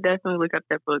should definitely look up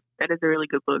that book. That is a really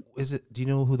good book. Is it? Do you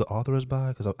know who the author is by?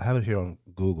 Because I have it here on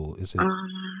Google. Is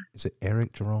it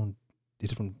Eric Jerome?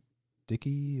 Is it from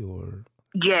Dickey or?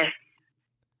 Yes.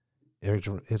 Eric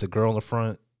Jerome. It's a girl on the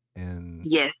front and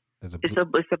yes, it's a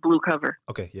blue cover.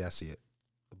 Okay, yeah, I see it.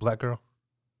 The black girl.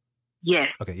 Yes.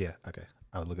 Okay, yeah, okay.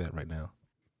 I'll look at it right now.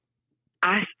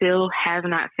 I still have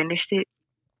not finished it.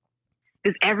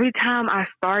 Because every time I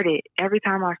start it,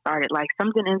 like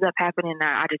something ends up happening and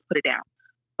I just put it down.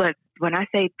 But when I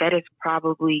say that is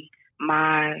probably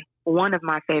one of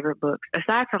my favorite books,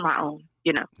 aside from my own,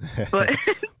 you know. But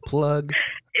plug.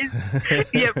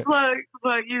 Plug.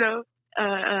 You know,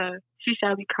 She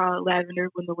Shall Be Called Lavender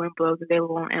When the Wind Blows,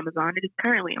 available on Amazon. It is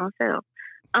currently on sale.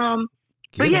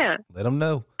 Yeah, let them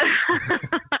know.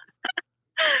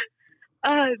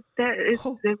 This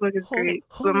book is great.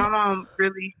 But my mom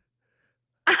really.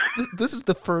 This is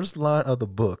the first line of the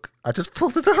book. I just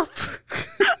pulled it up.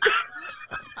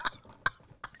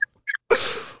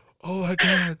 Oh my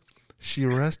God. She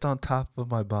rests on top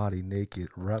of my body naked,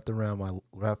 wrapped around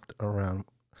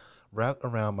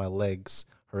my legs,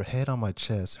 her head on my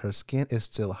chest. Her skin is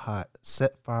still hot,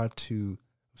 set fire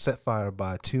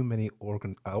by too many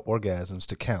orgasms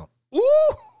to count.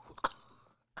 Ooh!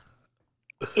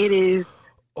 It is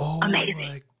amazing. Oh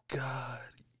my God.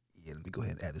 Yeah, let me go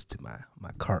ahead and add this to my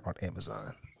cart on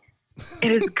Amazon.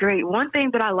 It is great. One thing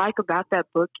that I like about that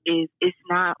book is it's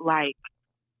not like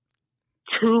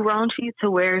too raunchy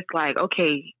to where it's like,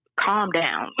 okay, calm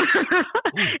down.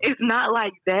 It's not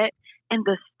like that. And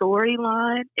the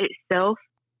storyline itself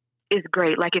is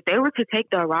great. Like if they were to take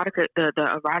the erotic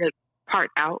part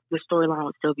out, the storyline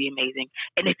would still be amazing.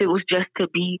 And if it was just to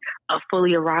be a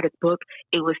fully erotic book,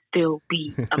 it would still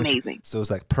be amazing. So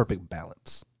it's like perfect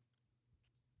balance.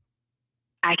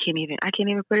 I can't even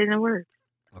put it in words.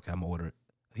 Okay, I'm gonna order it.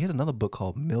 He has another book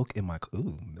called Milk in My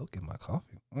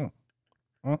Coffee.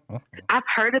 I've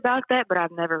heard about that, but I've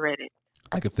never read it.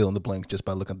 I can fill in the blanks just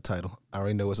by looking at the title. I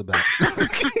already know what it's about.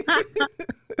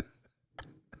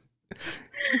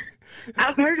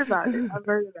 I've heard about it.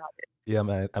 Yeah, I'm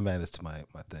adding this to my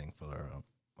thing for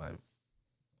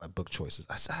my book choices.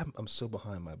 I'm so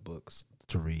behind my books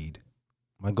to read.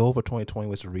 My goal for 2020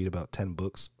 was to read about 10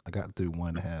 books. I got through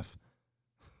 1.5.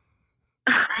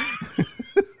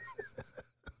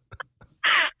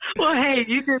 Well, hey,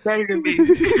 you did better than me.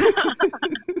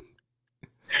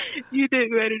 You did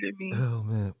better than me. Oh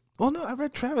man. Well, no, I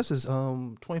read Travis's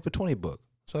 20 for 20 book,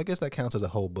 so I guess that counts as a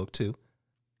whole book too.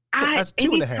 That's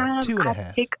 2.5.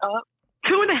 2.5. Pick up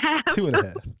 2.5.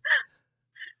 2.5.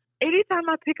 Anytime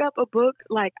I pick up a book,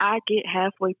 like I get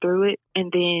halfway through it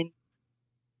and then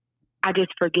I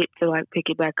just forget to like pick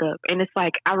it back up. And it's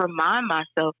like I remind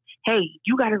myself, hey,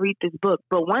 you got to read this book.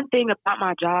 But one thing about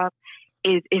my job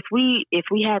is if we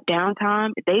have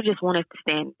downtime, they just want us to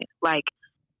stand there. Like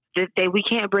we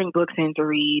can't bring books in to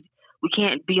read. We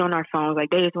can't be on our phones. Like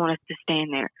they just want us to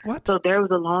stand there. What? So there was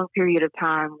a long period of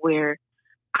time where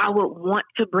I would want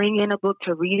to bring in a book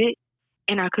to read it,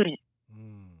 and I couldn't.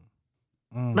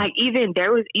 Like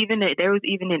there was even an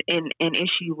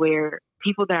issue where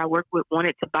people that I work with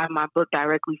wanted to buy my book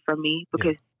directly from me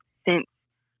because since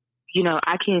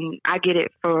I get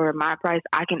it for my price,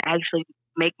 I can actually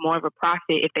make more of a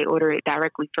profit if they order it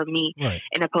directly from me, right,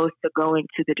 as opposed to going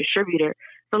to the distributor.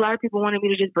 So a lot of people wanted me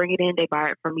to just bring it in. They buy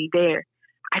it from me there.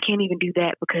 I can't even do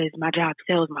that because my job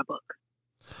sells my book.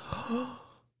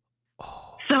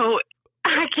 So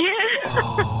I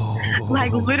can't,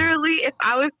 like literally, if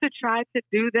I was to try to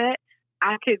do that,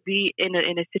 I could be in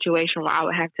a situation where I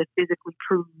would have to physically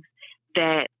prove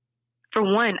that, for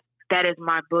one, that is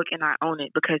my book and I own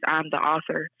it because I'm the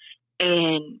author.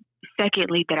 And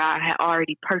secondly, that I had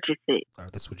already purchased it. All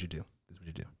right, that's what you do. That's what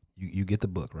you do. You get the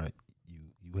book, right?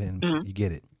 Mm-hmm. You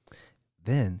get it.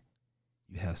 Then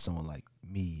you have someone like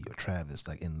me or Travis,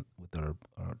 like with our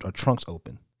trunks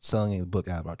open, selling a book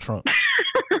out of our trunks,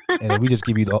 and then we just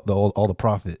give you all the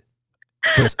profit.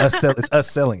 But it's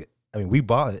us selling it. I mean, we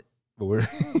bought it, but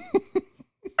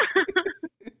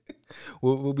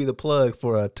we'll be the plug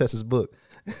for Tess's book.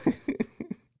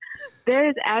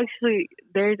 There's actually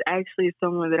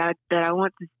someone that I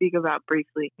want to speak about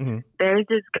briefly. Mm-hmm. There's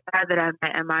this guy that I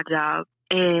met at my job,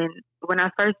 and when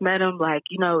I first met him, like,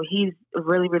 you know, he's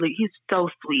really, really, he's so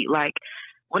sweet. Like,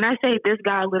 when I say this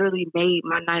guy literally made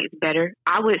my nights better,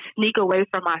 I would sneak away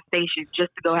from my station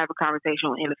just to go have a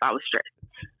conversation with him if I was stressed.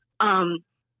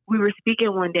 We were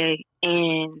speaking one day,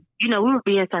 and, you know, we were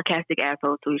being sarcastic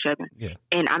assholes to each other. Yeah.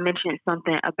 And I mentioned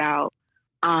something about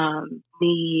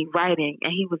me writing,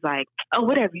 and he was like, "Oh,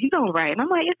 whatever, you don't write." And I'm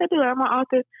like, "Yes, I do. I'm an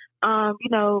author. You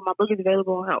know, my book is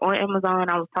available on Amazon."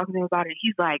 I was talking to him about it.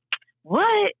 He's like,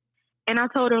 "What?" And I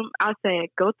told him, I said,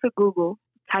 "Go to Google,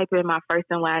 type in my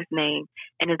first and last name,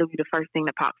 and it'll be the first thing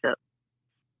that pops up."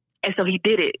 And so he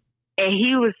did it. And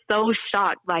he was so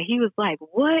shocked. Like, he was like,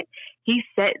 "What?" He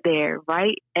sat there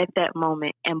right at that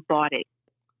moment and bought it,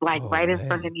 like, right in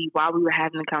front of me while we were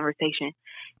having the conversation.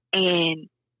 And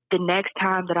the next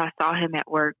time that I saw him at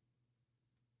work,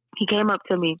 he came up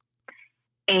to me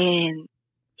and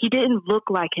he didn't look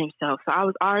like himself. So I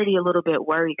was already a little bit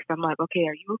worried because I'm like, "Okay,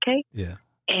 are you okay?" Yeah.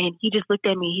 And he just looked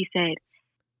at me. He said,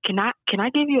 Can I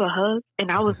give you a hug?"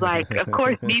 And I was like, of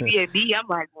course, me being me, I'm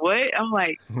like, "What?" I'm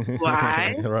like,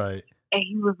 "Why?" Right. And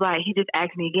he was like, he just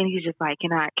asked me again. He was just like,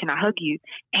 can I hug you?"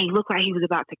 And he looked like he was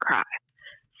about to cry.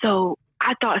 So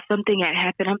I thought something had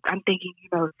happened. I'm thinking, you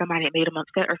know, somebody had made him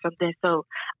upset or something. So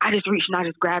I just reached and I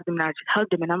just grabbed him and I just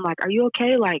hugged him. And I'm like, "Are you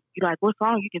okay? Like, you're like, what's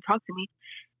wrong? You can talk to me."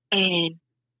 And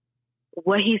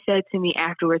what he said to me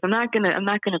afterwards, I'm not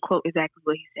gonna quote exactly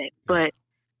what he said, but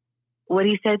what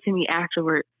he said to me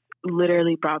afterwards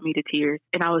literally brought me to tears.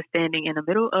 And I was standing in the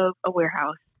middle of a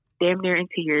warehouse, damn near in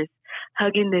tears,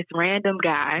 hugging this random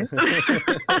guy.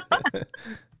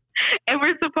 And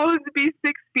we're supposed to be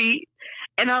 6 feet.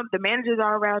 And the managers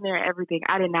are around there and everything.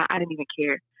 I didn't even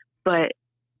care. But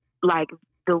like,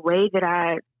 the way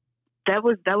that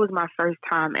was my first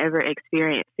time ever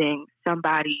experiencing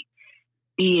somebody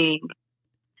being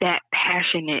that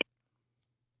passionate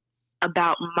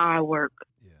about my work.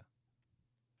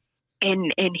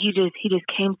 And he just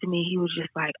came to me. He was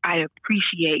just like, "I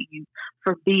appreciate you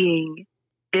for being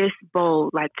this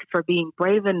bold, like, for being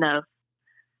brave enough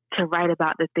to write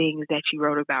about the things that you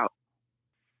wrote about."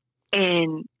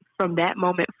 And from that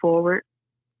moment forward,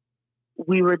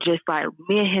 we were just like,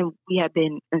 me and him, we have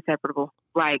been inseparable.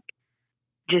 Like,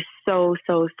 just so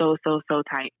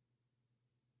tight.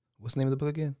 What's the name of the book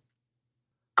again?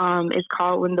 It's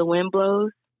called When the Wind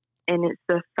Blows. And it's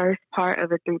the first part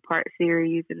of a 3-part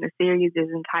series, and the series is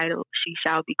entitled "She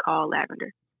Shall Be Called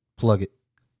Lavender." Plug it.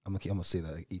 I'm gonna say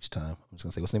that each time. I'm just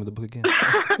gonna say, what's the name of the book again?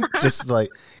 Just like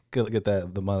get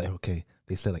that the mind. Like, okay,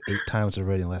 they said like 8 times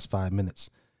already in the last 5 minutes.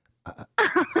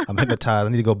 I'm hypnotized. I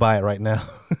need to go buy it right now.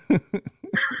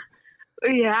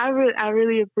 Yeah, I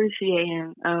really appreciate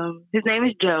him. His name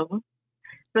is Joe.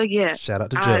 So yeah, shout out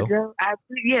to Joe.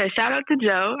 Shout out to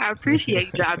Joe. I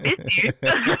appreciate you, Joe. I miss you.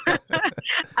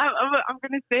 I'm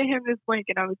gonna send him this link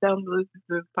and I'm gonna tell him to listen to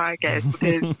this podcast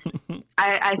because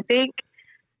I think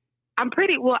I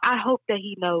hope that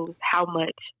he knows how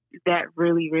much that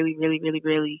really, really, really, really,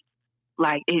 really,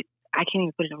 like, it. I can't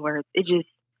even put it in words. It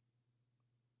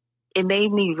made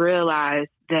me realize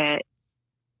that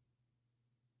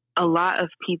a lot of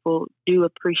people do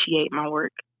appreciate my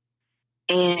work.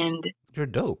 And you're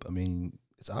dope. I mean,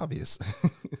 it's obvious.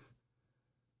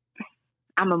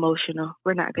 I'm emotional.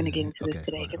 We're not going to get into this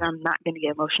today because I'm not going to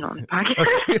get emotional on the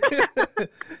podcast.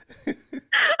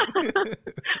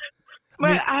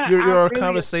 I mean, you're a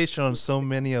conversation on so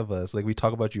many of us. Like, we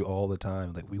talk about you all the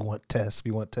time. Like, we want Tess.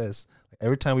 Like,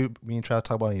 every time me and try to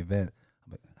talk about an event,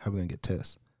 I'm like, how are we going to get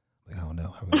Tess? Like, I don't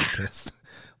know. How are we going to get Tess?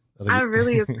 I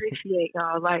really appreciate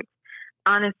y'all. Like,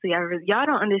 honestly, y'all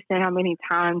don't understand how many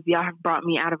times y'all have brought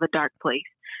me out of a dark place.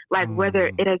 Like, whether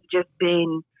it has just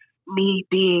been me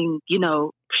being, you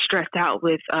know, stressed out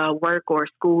with work or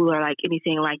school or like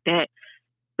anything like that.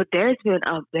 But there's been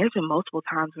multiple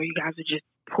times where you guys would just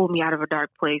pull me out of a dark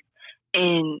place.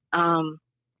 And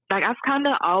like, I've kind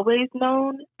of always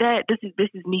known that this is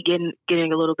me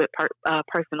getting a little bit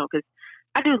personal because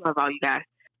I do love all you guys.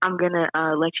 I'm gonna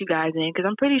let you guys in because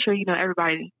I'm pretty sure, you know,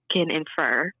 everybody can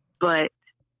infer. But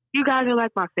you guys are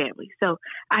like my family, so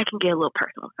I can get a little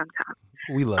personal sometimes.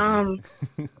 We love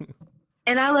you.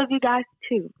 And I love you guys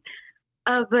too.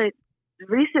 But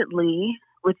recently,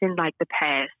 within like the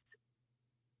past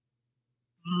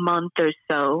month or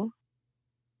so,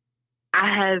 I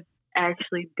have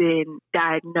actually been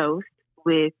diagnosed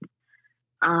with,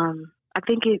 I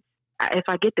think it's, if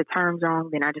I get the terms wrong,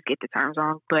 then I just get the terms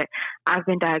wrong. But I've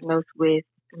been diagnosed with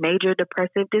major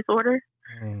depressive disorder,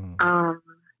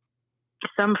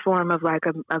 some form of like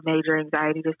a major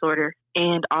anxiety disorder,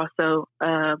 and also,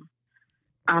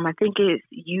 I think it's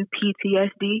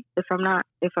UPTSD, if I'm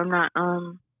not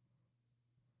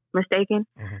mistaken.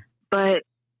 But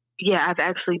yeah, I've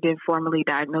actually been formally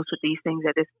diagnosed with these things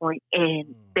at this point,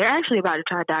 and they're actually about to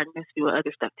try to diagnose me with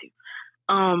other stuff too.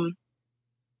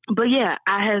 But yeah,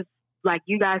 I have, like,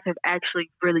 you guys have actually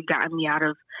really gotten me out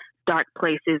of dark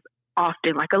places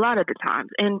often, like a lot of the times.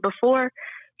 And before,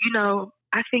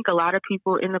 I think a lot of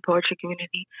people in the poetry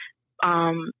community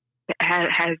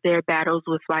has their battles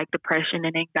with like depression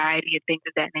and anxiety and things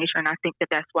of that nature. And I think that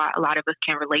that's why a lot of us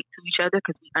can relate to each other,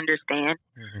 because we understand.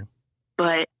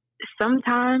 But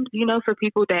sometimes, for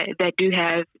people that do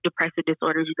have depressive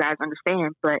disorders, you guys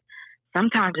understand. But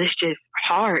sometimes it's just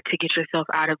hard to get yourself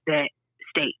out of that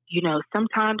state.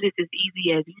 Sometimes it's as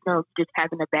easy as, just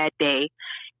having a bad day,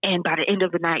 and by the end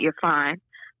of the night, you're fine.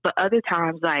 But other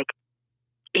times, like,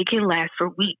 it can last for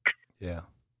weeks. Yeah.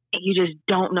 And you just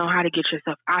don't know how to get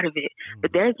yourself out of it.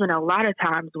 But there's been a lot of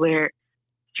times where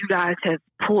you guys have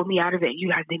pulled me out of it and you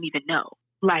guys didn't even know.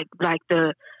 Like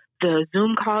the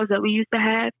Zoom calls that we used to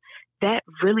have, that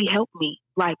really helped me.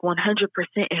 Like 100%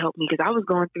 it helped me, because I was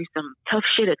going through some tough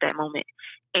shit at that moment.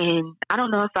 And I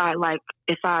don't know if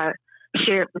I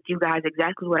shared with you guys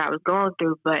exactly what I was going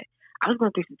through, but I was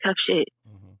going through some tough shit.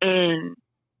 And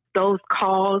those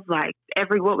calls, like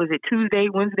what was it, Tuesday,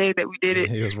 Wednesday that we did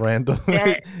it? It was random.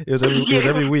 It was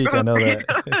every week. I know that.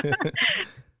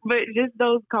 But just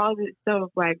those calls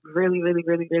itself, like, really, really,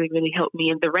 really, really, really helped me.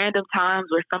 And the random times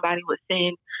where somebody would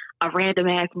send a random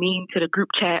ass meme to the group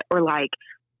chat, or like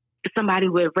somebody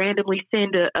would randomly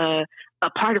send a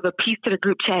part of a piece to the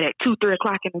group chat at 2-3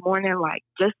 o'clock in the morning, like,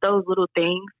 just those little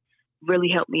things really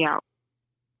helped me out.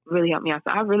 Really helped me out.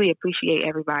 So I really appreciate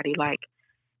everybody. Like,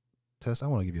 Tess, I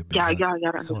want to give you a big hug.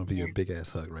 I want to give you a big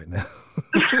ass hug right now.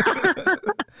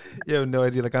 You have no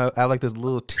idea. Like, I like this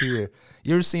little tear.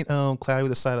 You ever seen Cloudy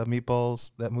with a Side of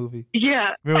Meatballs, that movie?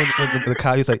 Yeah. Remember when the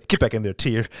cow, he's like, get back in there,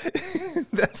 tear.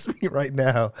 That's me right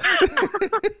now.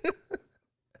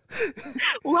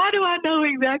 Why do I know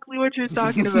exactly what you're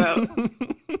talking about?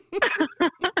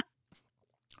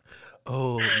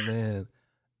 Oh, man.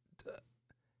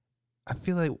 I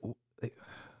feel like,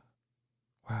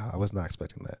 wow, I was not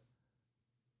expecting that.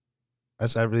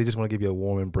 I really just want to give you a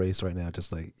warm embrace right now.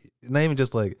 Just like, not even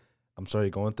just like, I'm sorry you're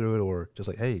going through it, or just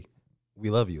like, hey, we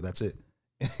love you. That's it.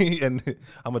 And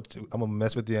I'm gonna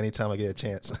mess with you anytime I get a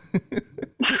chance.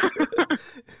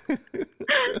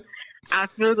 I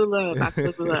feel the love.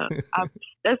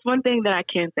 That's one thing that I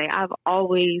can say. I've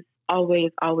always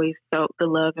felt the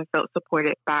love and felt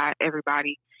supported by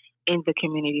everybody in the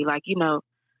community. Like,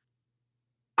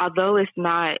 although it's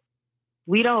not,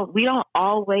 we don't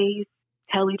always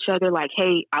tell each other like,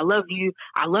 hey, I love you,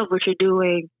 I love what you're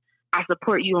doing, I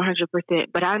support you 100%.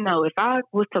 But I know if I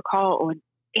was to call on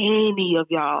any of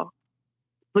y'all,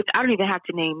 which I don't even have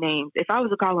to name names, if I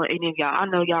was to call on any of y'all, I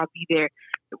know y'all be there,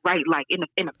 right, like in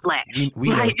a flash.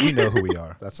 We know who we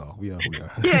are. That's all. We know who we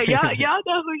are. Yeah, y'all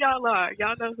know who y'all are.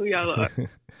 Y'all know who y'all are.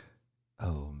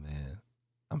 Oh man,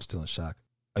 I'm still in shock.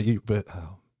 Are you? But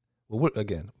well, I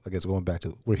guess going back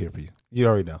to, we're here for you. You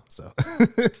already know, so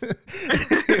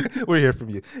we're here for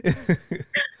you.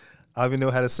 I don't even know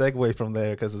how to segue from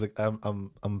there, because like,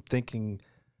 I'm thinking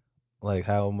like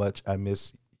how much I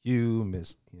miss you.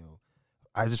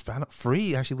 I just found out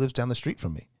Free actually lives down the street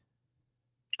from me.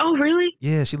 Oh, really?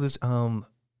 Yeah, she lives.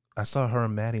 I saw her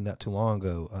and Maddie not too long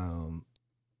ago.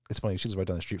 It's funny, she's right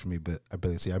down the street from me, but I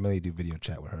barely see her. I mainly do video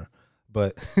chat with her.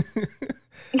 But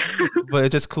but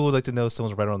it's just cool, like, to know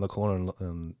someone's right around the corner,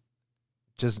 and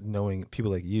just knowing people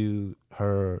like you,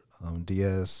 her,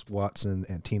 DS, Watson,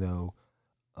 and Tino.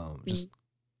 Just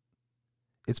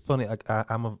it's funny. Like, I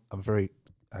don't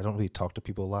really talk to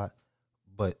people a lot,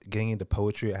 but getting into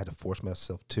poetry, I had to force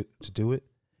myself to do it,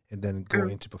 and then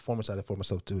going into performance, I had to force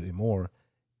myself to do it more.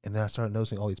 And then I started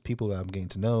noticing all these people that I'm getting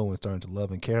to know and starting to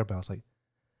love and care about. It's like,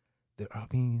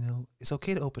 it's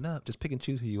okay to open up, just pick and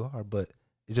choose who you are. But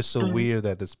it's just so weird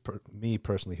that me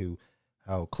personally,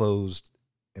 how closed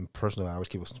and personal, I always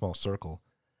keep a small circle,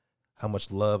 how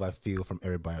much love I feel from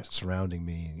everybody surrounding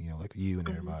me, and like you and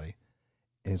everybody.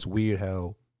 And it's weird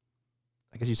how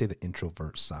I guess you say the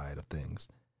introvert side of things,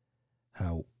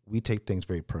 how we take things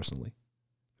very personally.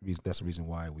 That's the reason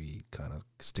why we kind of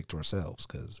stick to ourselves,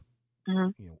 because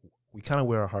we kind of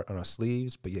wear our heart on our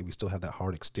sleeves, but yet we still have that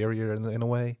hard exterior in a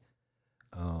way.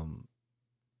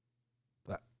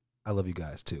 But I love you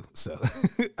guys too, so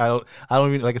I don't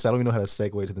even, like I said, I don't even know how to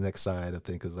segue to the next side of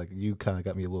things, because like you kind of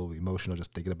got me a little emotional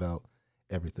just thinking about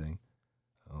everything.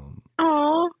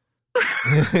 Oh.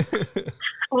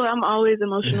 Well, I'm always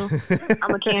emotional.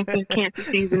 I'm a Cancer. Cancer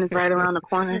season is right around the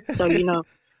corner, so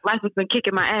life has been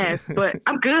kicking my ass, but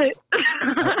I'm good.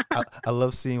 I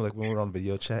love seeing like when we're on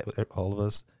video chat with all of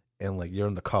us, and like you're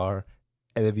in the car,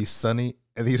 and it'd be sunny,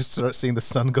 and then you just start seeing the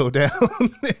sun go down.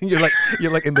 And you're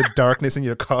like in the darkness in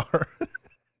your car.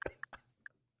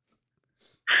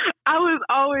 I was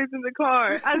always in the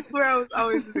car. I swear I was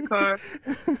always in the car.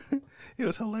 It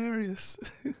was hilarious.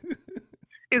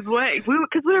 Is what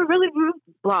because we were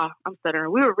I'm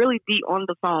stuttering. We were really deep on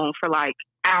the phone for like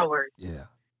hours. Yeah.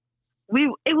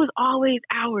 It was always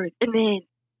hours, and then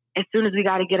as soon as we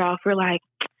got to get off, we're like,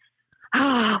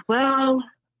 oh well,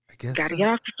 I guess gotta get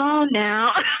off the phone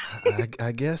now.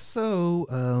 I guess so.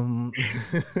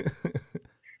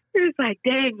 It's like,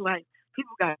 dang, like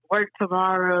people got work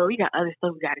tomorrow. We got other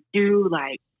stuff we got to do.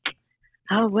 Like,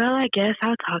 oh well, I guess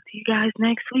I'll talk to you guys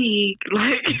next week.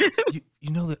 Like,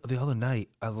 the other night,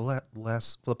 for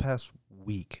the past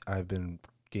week, I've been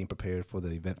getting prepared for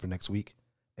the event for next week,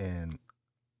 and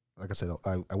like I said,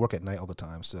 I work at night all the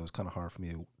time, so it's kind of hard for me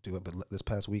to do it. But this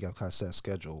past week, I've kind of set a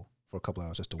schedule for a couple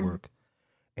hours just to work,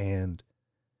 and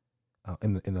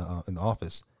in the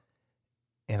office,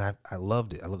 and I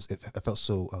loved it. I loved it. I felt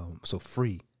so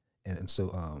free, and so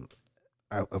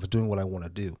I was doing what I want to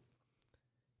do.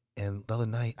 And the other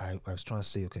night, I was trying to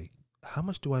say, okay, how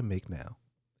much do I make now,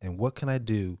 and what can I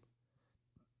do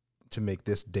to make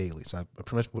this daily? So I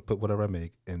pretty much put whatever I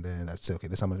make, and then I say, okay,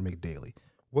 this is how much I make daily.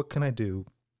 What can I do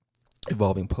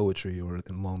involving poetry or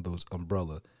along those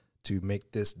umbrella to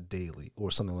make this daily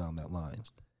or something along that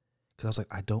lines? Because I was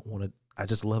like, I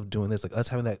just love doing this. Like us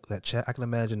having that chat, I can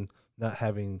imagine not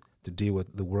having to deal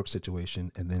with the work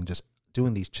situation and then just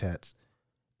doing these chats.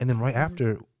 And then right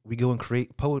after we go and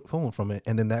create poem from it,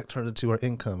 and then that turns into our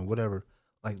income and whatever.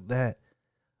 Like that,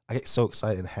 I get so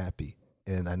excited and happy.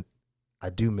 And I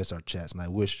do miss our chats, and I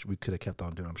wish we could have kept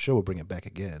on doing it. I'm sure we'll bring it back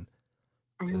again.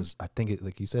 Because I think it,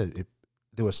 like you said,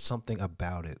 there was something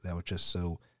about it that was just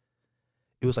so,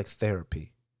 it was like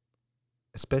therapy,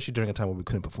 especially during a time when we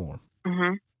couldn't perform.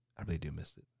 I really do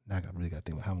miss it. Now I really got to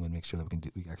think about how I'm going to make sure that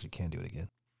we actually can do it again.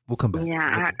 We'll come back.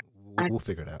 Yeah, we'll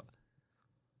figure it out.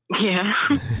 Yeah.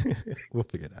 We'll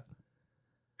figure it out.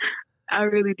 I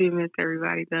really do miss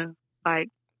everybody though. Like,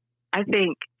 I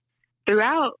think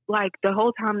throughout like the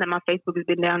whole time that my Facebook has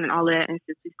been down and all that, and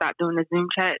since we stopped doing the Zoom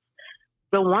chats,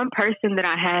 the one person that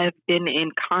I have been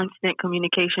in constant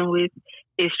communication with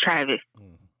is Travis.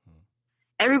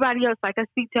 Everybody else, like I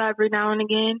speak to every now and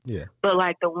again. Yeah. But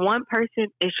like the one person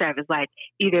is Travis. Like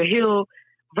either he'll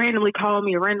randomly call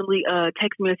me or randomly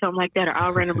text me or something like that, or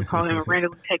I'll randomly call him or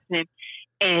randomly text him.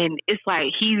 And it's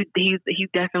like he's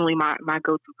definitely my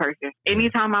go-to person.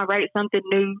 Anytime I write something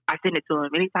new, I send it to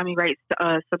him. Anytime he writes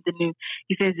something new,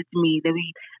 he sends it to me. Then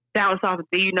we bounce off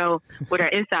with our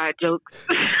inside jokes.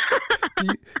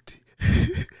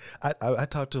 I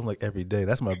talk to him like every day.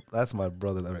 That's my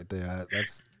brother right there.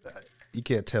 You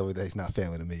can't tell me that he's not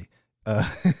family to me.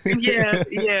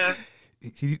 Yeah.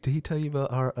 Did he tell you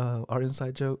about our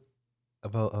inside joke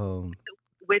about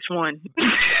which one?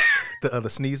 the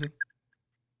sneezing.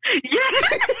 Yeah.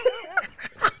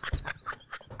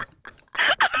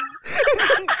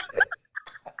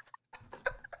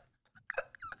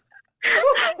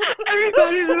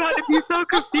 Everybody's about to be so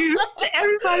confused.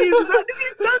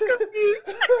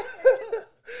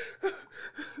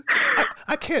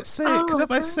 I can't say it because if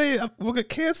I say it, we'll get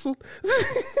canceled.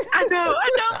 I know.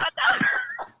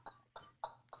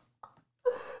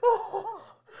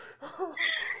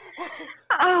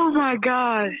 Oh my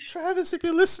gosh. Travis, if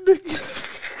you're listening.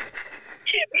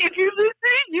 If you listen,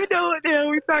 you know what the hell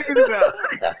we're talking about.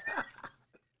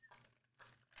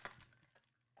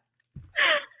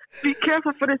 Be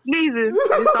careful for the sneezing.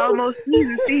 It's almost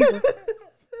sneezing season.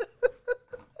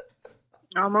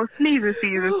 Almost sneezing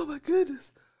season. Oh my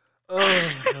goodness.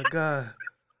 Oh my God.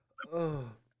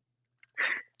 Oh.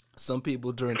 Some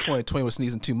people during 2020 were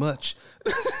sneezing too much.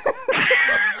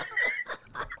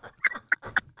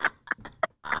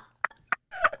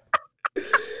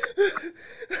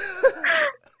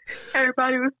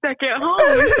 Everybody was stuck at home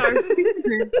and started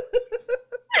sneezing.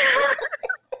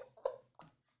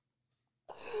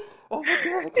 Oh my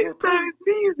God, I can't breathe.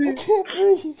 I can't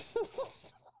breathe.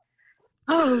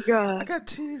 Oh God. I got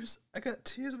tears. I got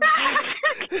tears in my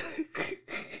eyes.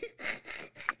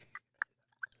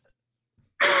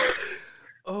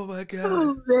 Oh my God.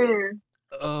 Oh man.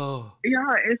 Oh.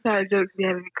 Y'all inside jokes be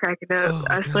having me cracking up. Oh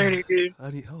my I God. swear they do.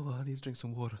 I need to drink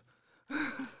some water.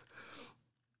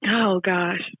 Oh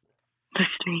gosh. The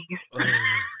sneeze. Oh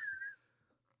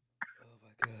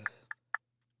my God.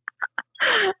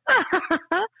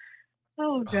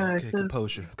 Oh gosh. Okay,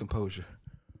 composure.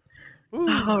 Ooh,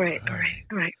 All right.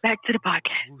 Back to the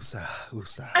podcast.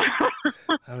 Woosah.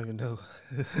 I don't even know.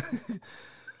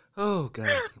 Oh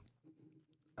God.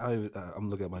 I'm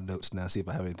looking at my notes now, see if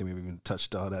I have anything we've even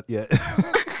touched on that yet.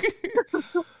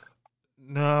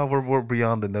 No, we're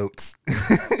beyond the notes.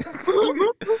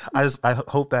 I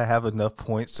hope that I have enough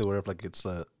points to where if like it's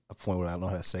a point where I don't know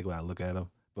how to segue, I look at them.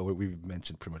 But we've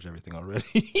mentioned pretty much everything already.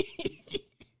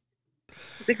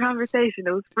 The conversation,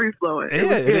 it was free flowing.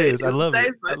 Yeah, it is. I love it.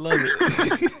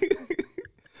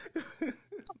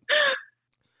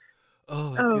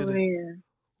 Oh my goodness. Man.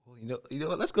 Well, you know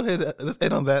what? Let's go ahead. Let's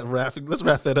end on that rapping. Let's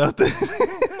wrap it up.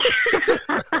 Because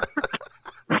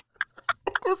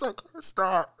I can't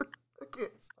stop.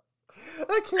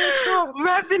 I can't stop.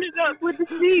 Wrapping it up with the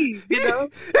sneeze, you know.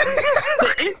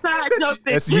 The inside joke.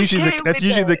 That's usually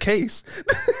the case.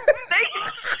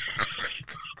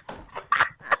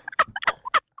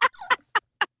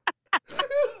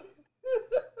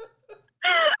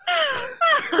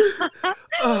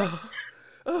 Oh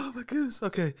my goodness.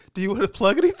 Okay. Do you want to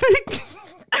plug anything?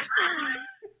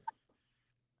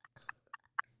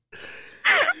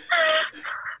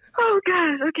 Oh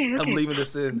gosh. Okay. I'm leaving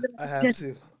this in. I have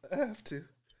to.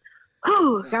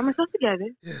 Oh, got myself together.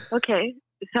 Yeah. Okay.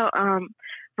 So,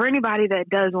 for anybody that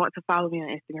does want to follow me on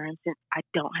Instagram, since I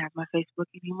don't have my Facebook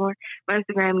anymore, my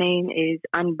Instagram name is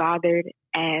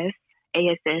unbothered.ass,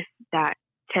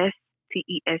 ASS.Tess,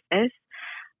 TESS.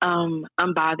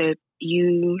 Unbothered,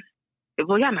 y'all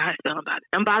know how to spell unbothered.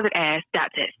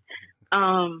 Unbothered.ass.tess.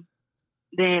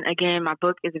 Then again, my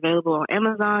book is available on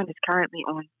Amazon. It's currently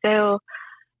on sale.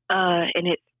 And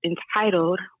it's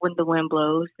entitled When the Wind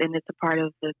Blows, and it's a part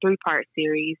of the 3-part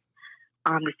series.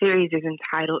 The series is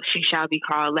entitled She Shall Be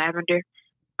Called Lavender.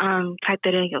 Type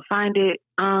that in, you'll find it.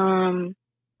 And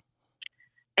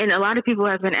a lot of people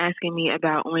have been asking me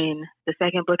about when the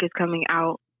second book is coming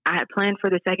out. I had planned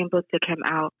for the second book to come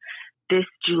out this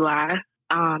July.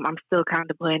 I'm still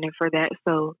kind of planning for that,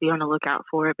 so be on the lookout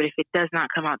for it. But if it does not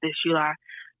come out this July,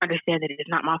 understand that it is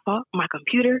not my fault. My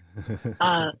computer is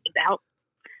out.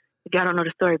 If y'all don't know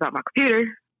the story about my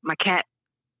computer, my cat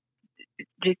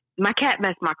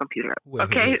messed my computer up.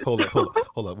 Okay, wait, hold on.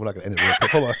 We're not gonna end it real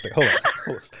quick. Hold on a second. Hold on.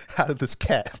 How did the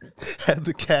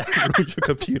cat ruin your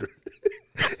computer?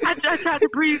 I tried to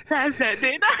breeze past that,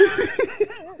 didn't I?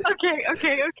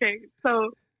 Okay. So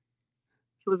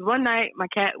it was one night. My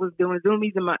cat was doing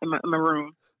zoomies in my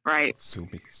room. Right.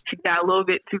 Zoomies. She got a little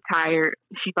bit too tired.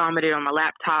 She vomited on my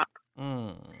laptop.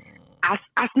 I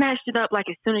snatched it up like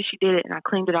as soon as she did it, and I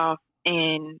cleaned it off,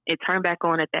 and it turned back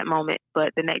on at that moment.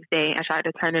 But the next day, I tried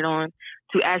to turn it on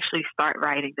to actually start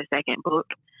writing the second book,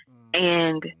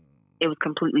 and it was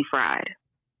completely fried.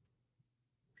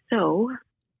 So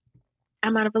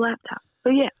I'm out of a laptop.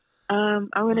 So yeah, I'm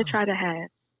gonna try to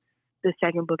have the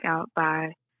second book out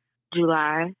by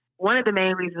July. One of the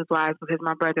main reasons why is because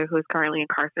my brother, who is currently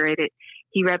incarcerated,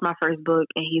 he read my first book,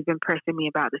 and he's been pressing me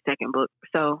about the second book.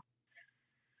 So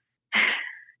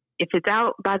if it's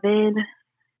out by then,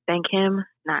 thank him,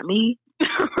 not me.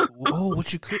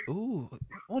 What you could?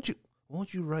 Won't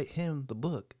you write him the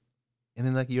book, and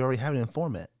then like you already have it in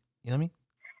format? You know what I mean?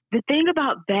 The thing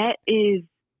about that is,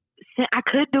 I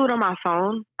could do it on my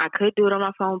phone. But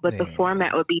the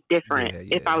format would be different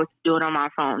if I was to do it on my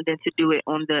phone than to do it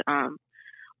on the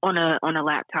on a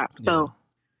laptop. So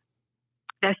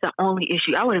that's the only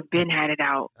issue. I would have been had it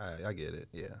out. I get it.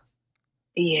 Yeah.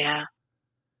 Yeah.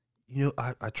 You know,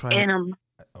 I tried. And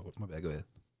oh, my bad. Go ahead.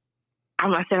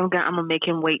 I said I'm gonna make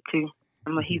him wait too.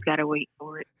 He's got to wait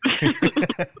for it.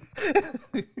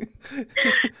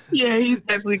 Yeah, he's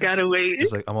definitely got to wait.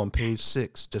 It's like I'm on page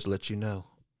 6, just to let you know.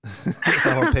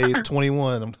 I'm on page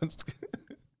 21.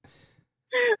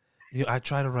 You know, I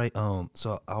try to write.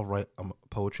 So I'll write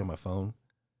poetry on my phone,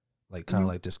 like kind of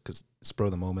like just because spur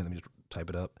of the moment. Let me just type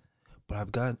it up. But I'm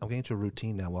getting to a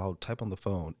routine now where I'll type on the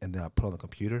phone and then I'll put on the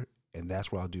computer, and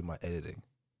that's where I'll do my editing.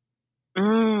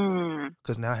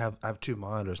 Because now I have 2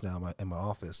 monitors now in my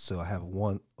office. So I have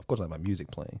one, of course I have my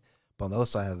music playing, but on the other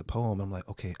side of the poem, I'm like,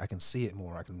 okay, I can see it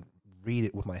more. I can read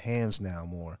it with my hands now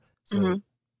more. So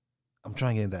I'm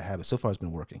trying to get in that habit. So far it's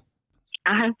been working.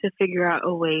 I have to figure out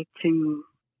a way to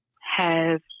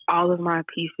have all of my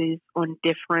pieces on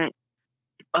different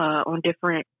on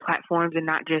different platforms and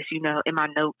not just, in my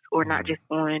notes or not just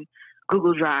on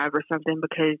Google Drive or something,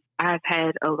 because I've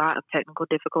had a lot of technical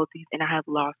difficulties and I have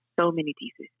lost so many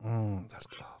pieces. Oh my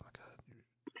God.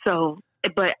 So,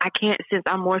 but I can't, since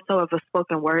I'm more so of a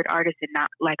spoken word artist and not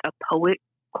like a poet,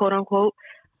 quote unquote,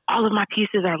 all of my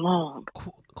pieces are long.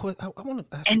 Cool. I want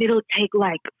to ask and it'll take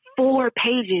like 4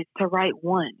 pages to write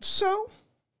one. So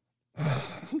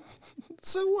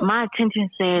what? My attention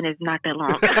span is not that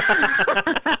long.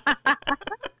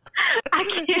 I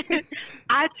can't.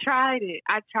 I tried it.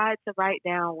 I tried to write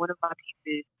down one of my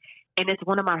pieces, and it's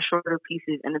one of my shorter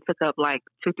pieces, and it took up like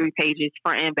 2-3 pages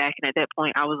front and back. And at that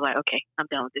point, I was like, okay, I'm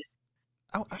done with this.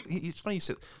 It's funny you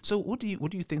said. So, what do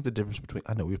you think the difference between?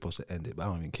 I know we were supposed to end it, but I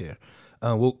don't even care.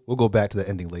 We'll go back to the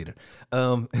ending later.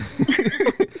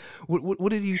 What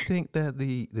do you think that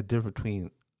the difference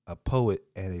between a poet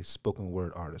and a spoken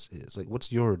word artist is? Like,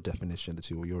 what's your definition of the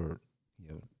two, or your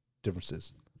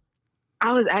differences?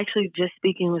 I was actually just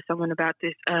speaking with someone about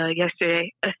this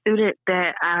yesterday. A student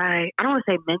that I don't want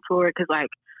to say mentor, because like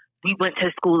we went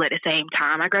to school at the same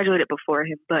time. I graduated before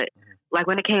him, but like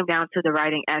when it came down to the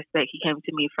writing aspect, he came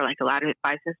to me for like a lot of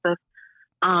advice and stuff.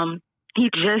 He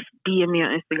just DM'd me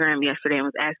on Instagram yesterday and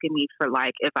was asking me for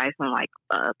like advice on like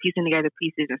piecing together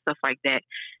pieces and stuff like that.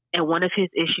 And one of his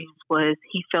issues was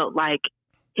he felt like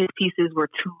his pieces were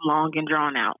too long and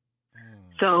drawn out.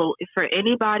 So for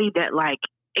anybody that like,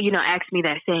 asked me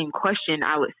that same question,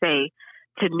 I would say,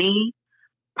 to me,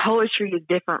 poetry is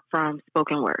different from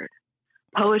spoken word.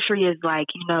 Poetry is like,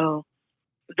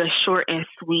 the short and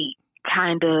sweet,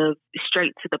 kind of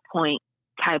straight to the point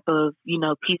type of,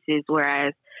 pieces,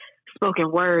 whereas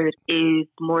spoken word is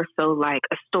more so like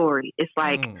a story. It's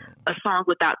like a song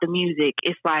without the music.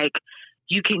 It's like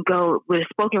you can go with a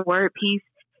spoken word piece,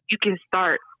 you can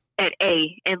start at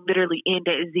A and literally end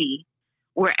at Z.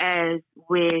 Whereas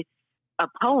with a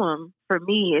poem, for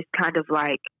me, it's kind of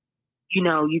like,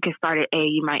 you can start at A,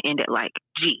 you might end at like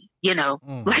G,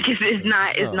 like it's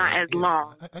not as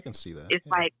long. I can see that. It's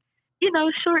like,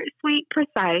 short, sweet,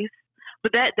 precise.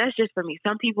 But that's just for me.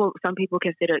 Some people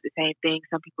consider it the same thing.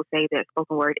 Some people say that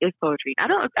spoken word is poetry. I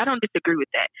don't disagree with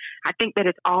that. I think that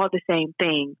it's all the same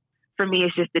thing. For me,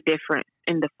 it's just the difference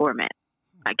in the format,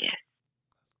 I guess.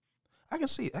 I can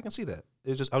see that.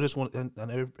 It's just I just want, and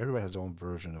everybody has their own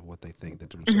version of what they think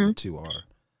that the two are.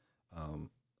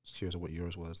 Curious of what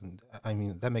yours was, and I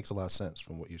mean that makes a lot of sense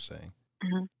from what you're saying.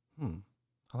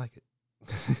 I like it.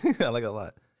 I like it a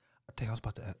lot. I think I was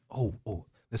about to add. Oh,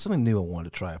 there's something new I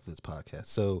wanted to try for this podcast.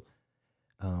 So,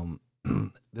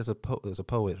 there's a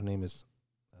poet. Her name is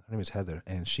Heather,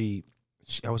 and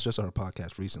I was just on her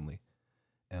podcast recently.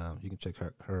 You can check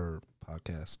her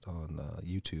podcast on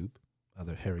YouTube.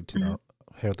 Heather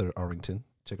Arrington.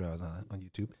 Check her out on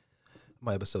YouTube.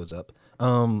 My episode's up.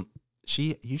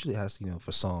 She usually asks,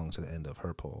 for songs at the end of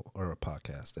her poem or her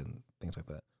podcast and things like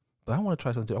that. But I want to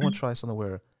try something too. I want to try something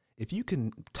where if you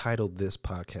can title this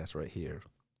podcast right here,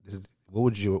 what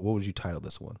would you title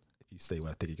this one? If you say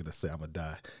what I think you're gonna say, I'm gonna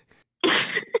die.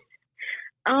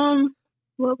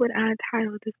 What would I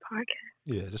title this podcast?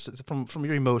 Yeah, just from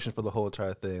your emotion for the whole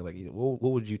entire thing. Like, what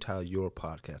would you title your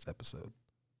podcast episode?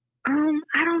 I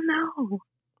don't know.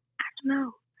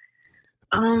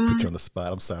 I put you on the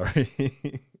spot. I'm sorry.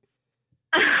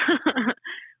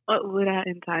 What would I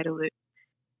entitle it?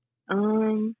 I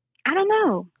don't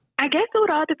know. I guess it would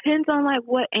all depends on like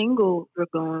what angle we're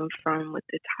going from with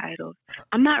the title.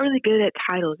 I'm not really good at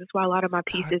titles. That's why a lot of my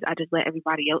pieces I just let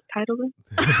everybody else title them.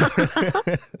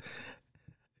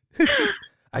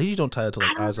 I usually don't title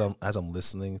like as I'm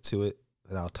listening to it,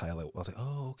 and I'll title it. I was like,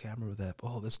 oh, okay, I remember that.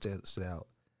 Oh, this stood out.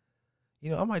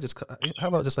 I might just. How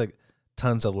about just like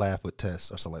tons of laugh with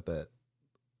Tess or something like that?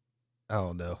 I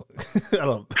don't know. I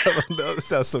don't know. It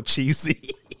sounds so cheesy.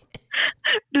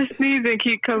 The sneezing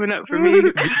keep coming up for me.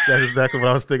 That's exactly what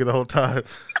I was thinking the whole time.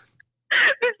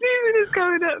 The sneezing is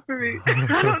coming up for me. I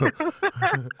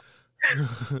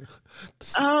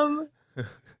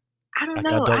don't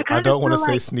know. I don't want to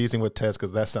say sneezing with Tess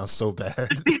because that sounds so bad.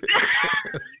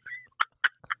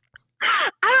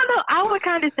 I don't know. I would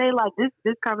kind of say like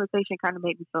this conversation kind of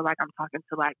made me feel like I'm talking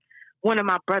to like one of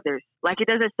my brothers. Like it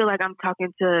doesn't feel like I'm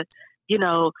talking to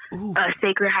a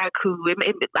sacred haiku.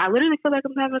 I literally feel like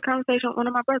I'm having a conversation with one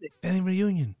of my brothers. Family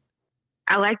reunion.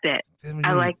 I like that.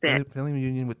 Family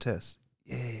reunion with Tess.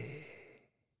 Yeah.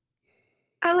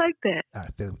 I like that. All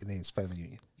right. The name's Family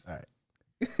Reunion. All right.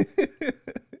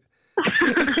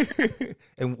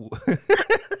 And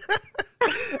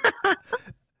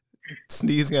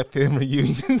sneezing at family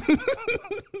reunion.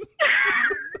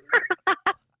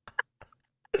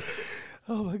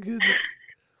 Oh my goodness.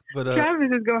 But Travis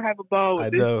is gonna have a ball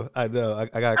with this. I know.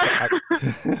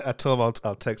 I told him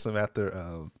I'll text him after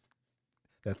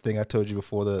that thing I told you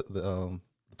before the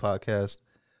podcast.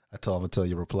 I told him to tell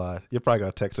you a reply. You're probably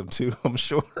gonna text him too, I'm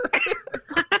sure.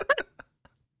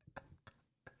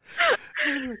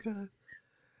 Oh my god.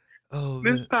 Oh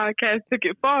This man. podcast took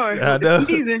it far. I know.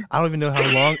 I don't even know how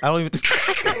long. I don't even. Took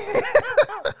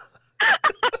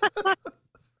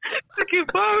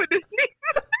it far with this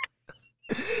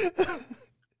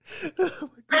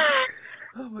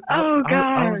Oh my god. Oh god.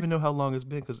 I don't even know how long it's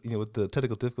been because with the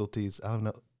technical difficulties, I don't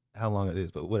know how long it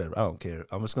is, but whatever. I don't care.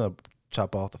 I'm just gonna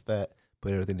chop off the fat,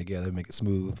 put everything together, make it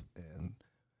smooth, and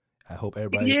I hope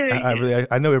everybody. Yeah.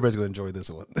 I know everybody's gonna enjoy this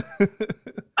one.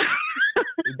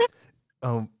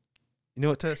 You know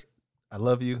what, Tess? I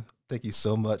love you. Thank you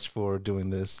so much for doing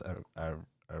this. I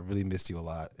really missed you a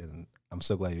lot, and I'm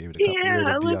so glad you're able to come. Yeah, You're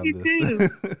able to I be love on you this.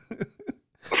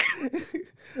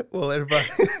 Well, everybody.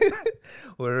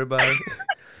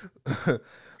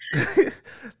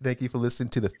 Thank you for listening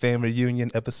to the Family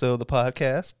Reunion episode of the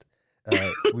podcast.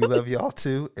 We love y'all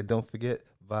too, and don't forget,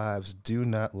 vibes do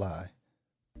not lie.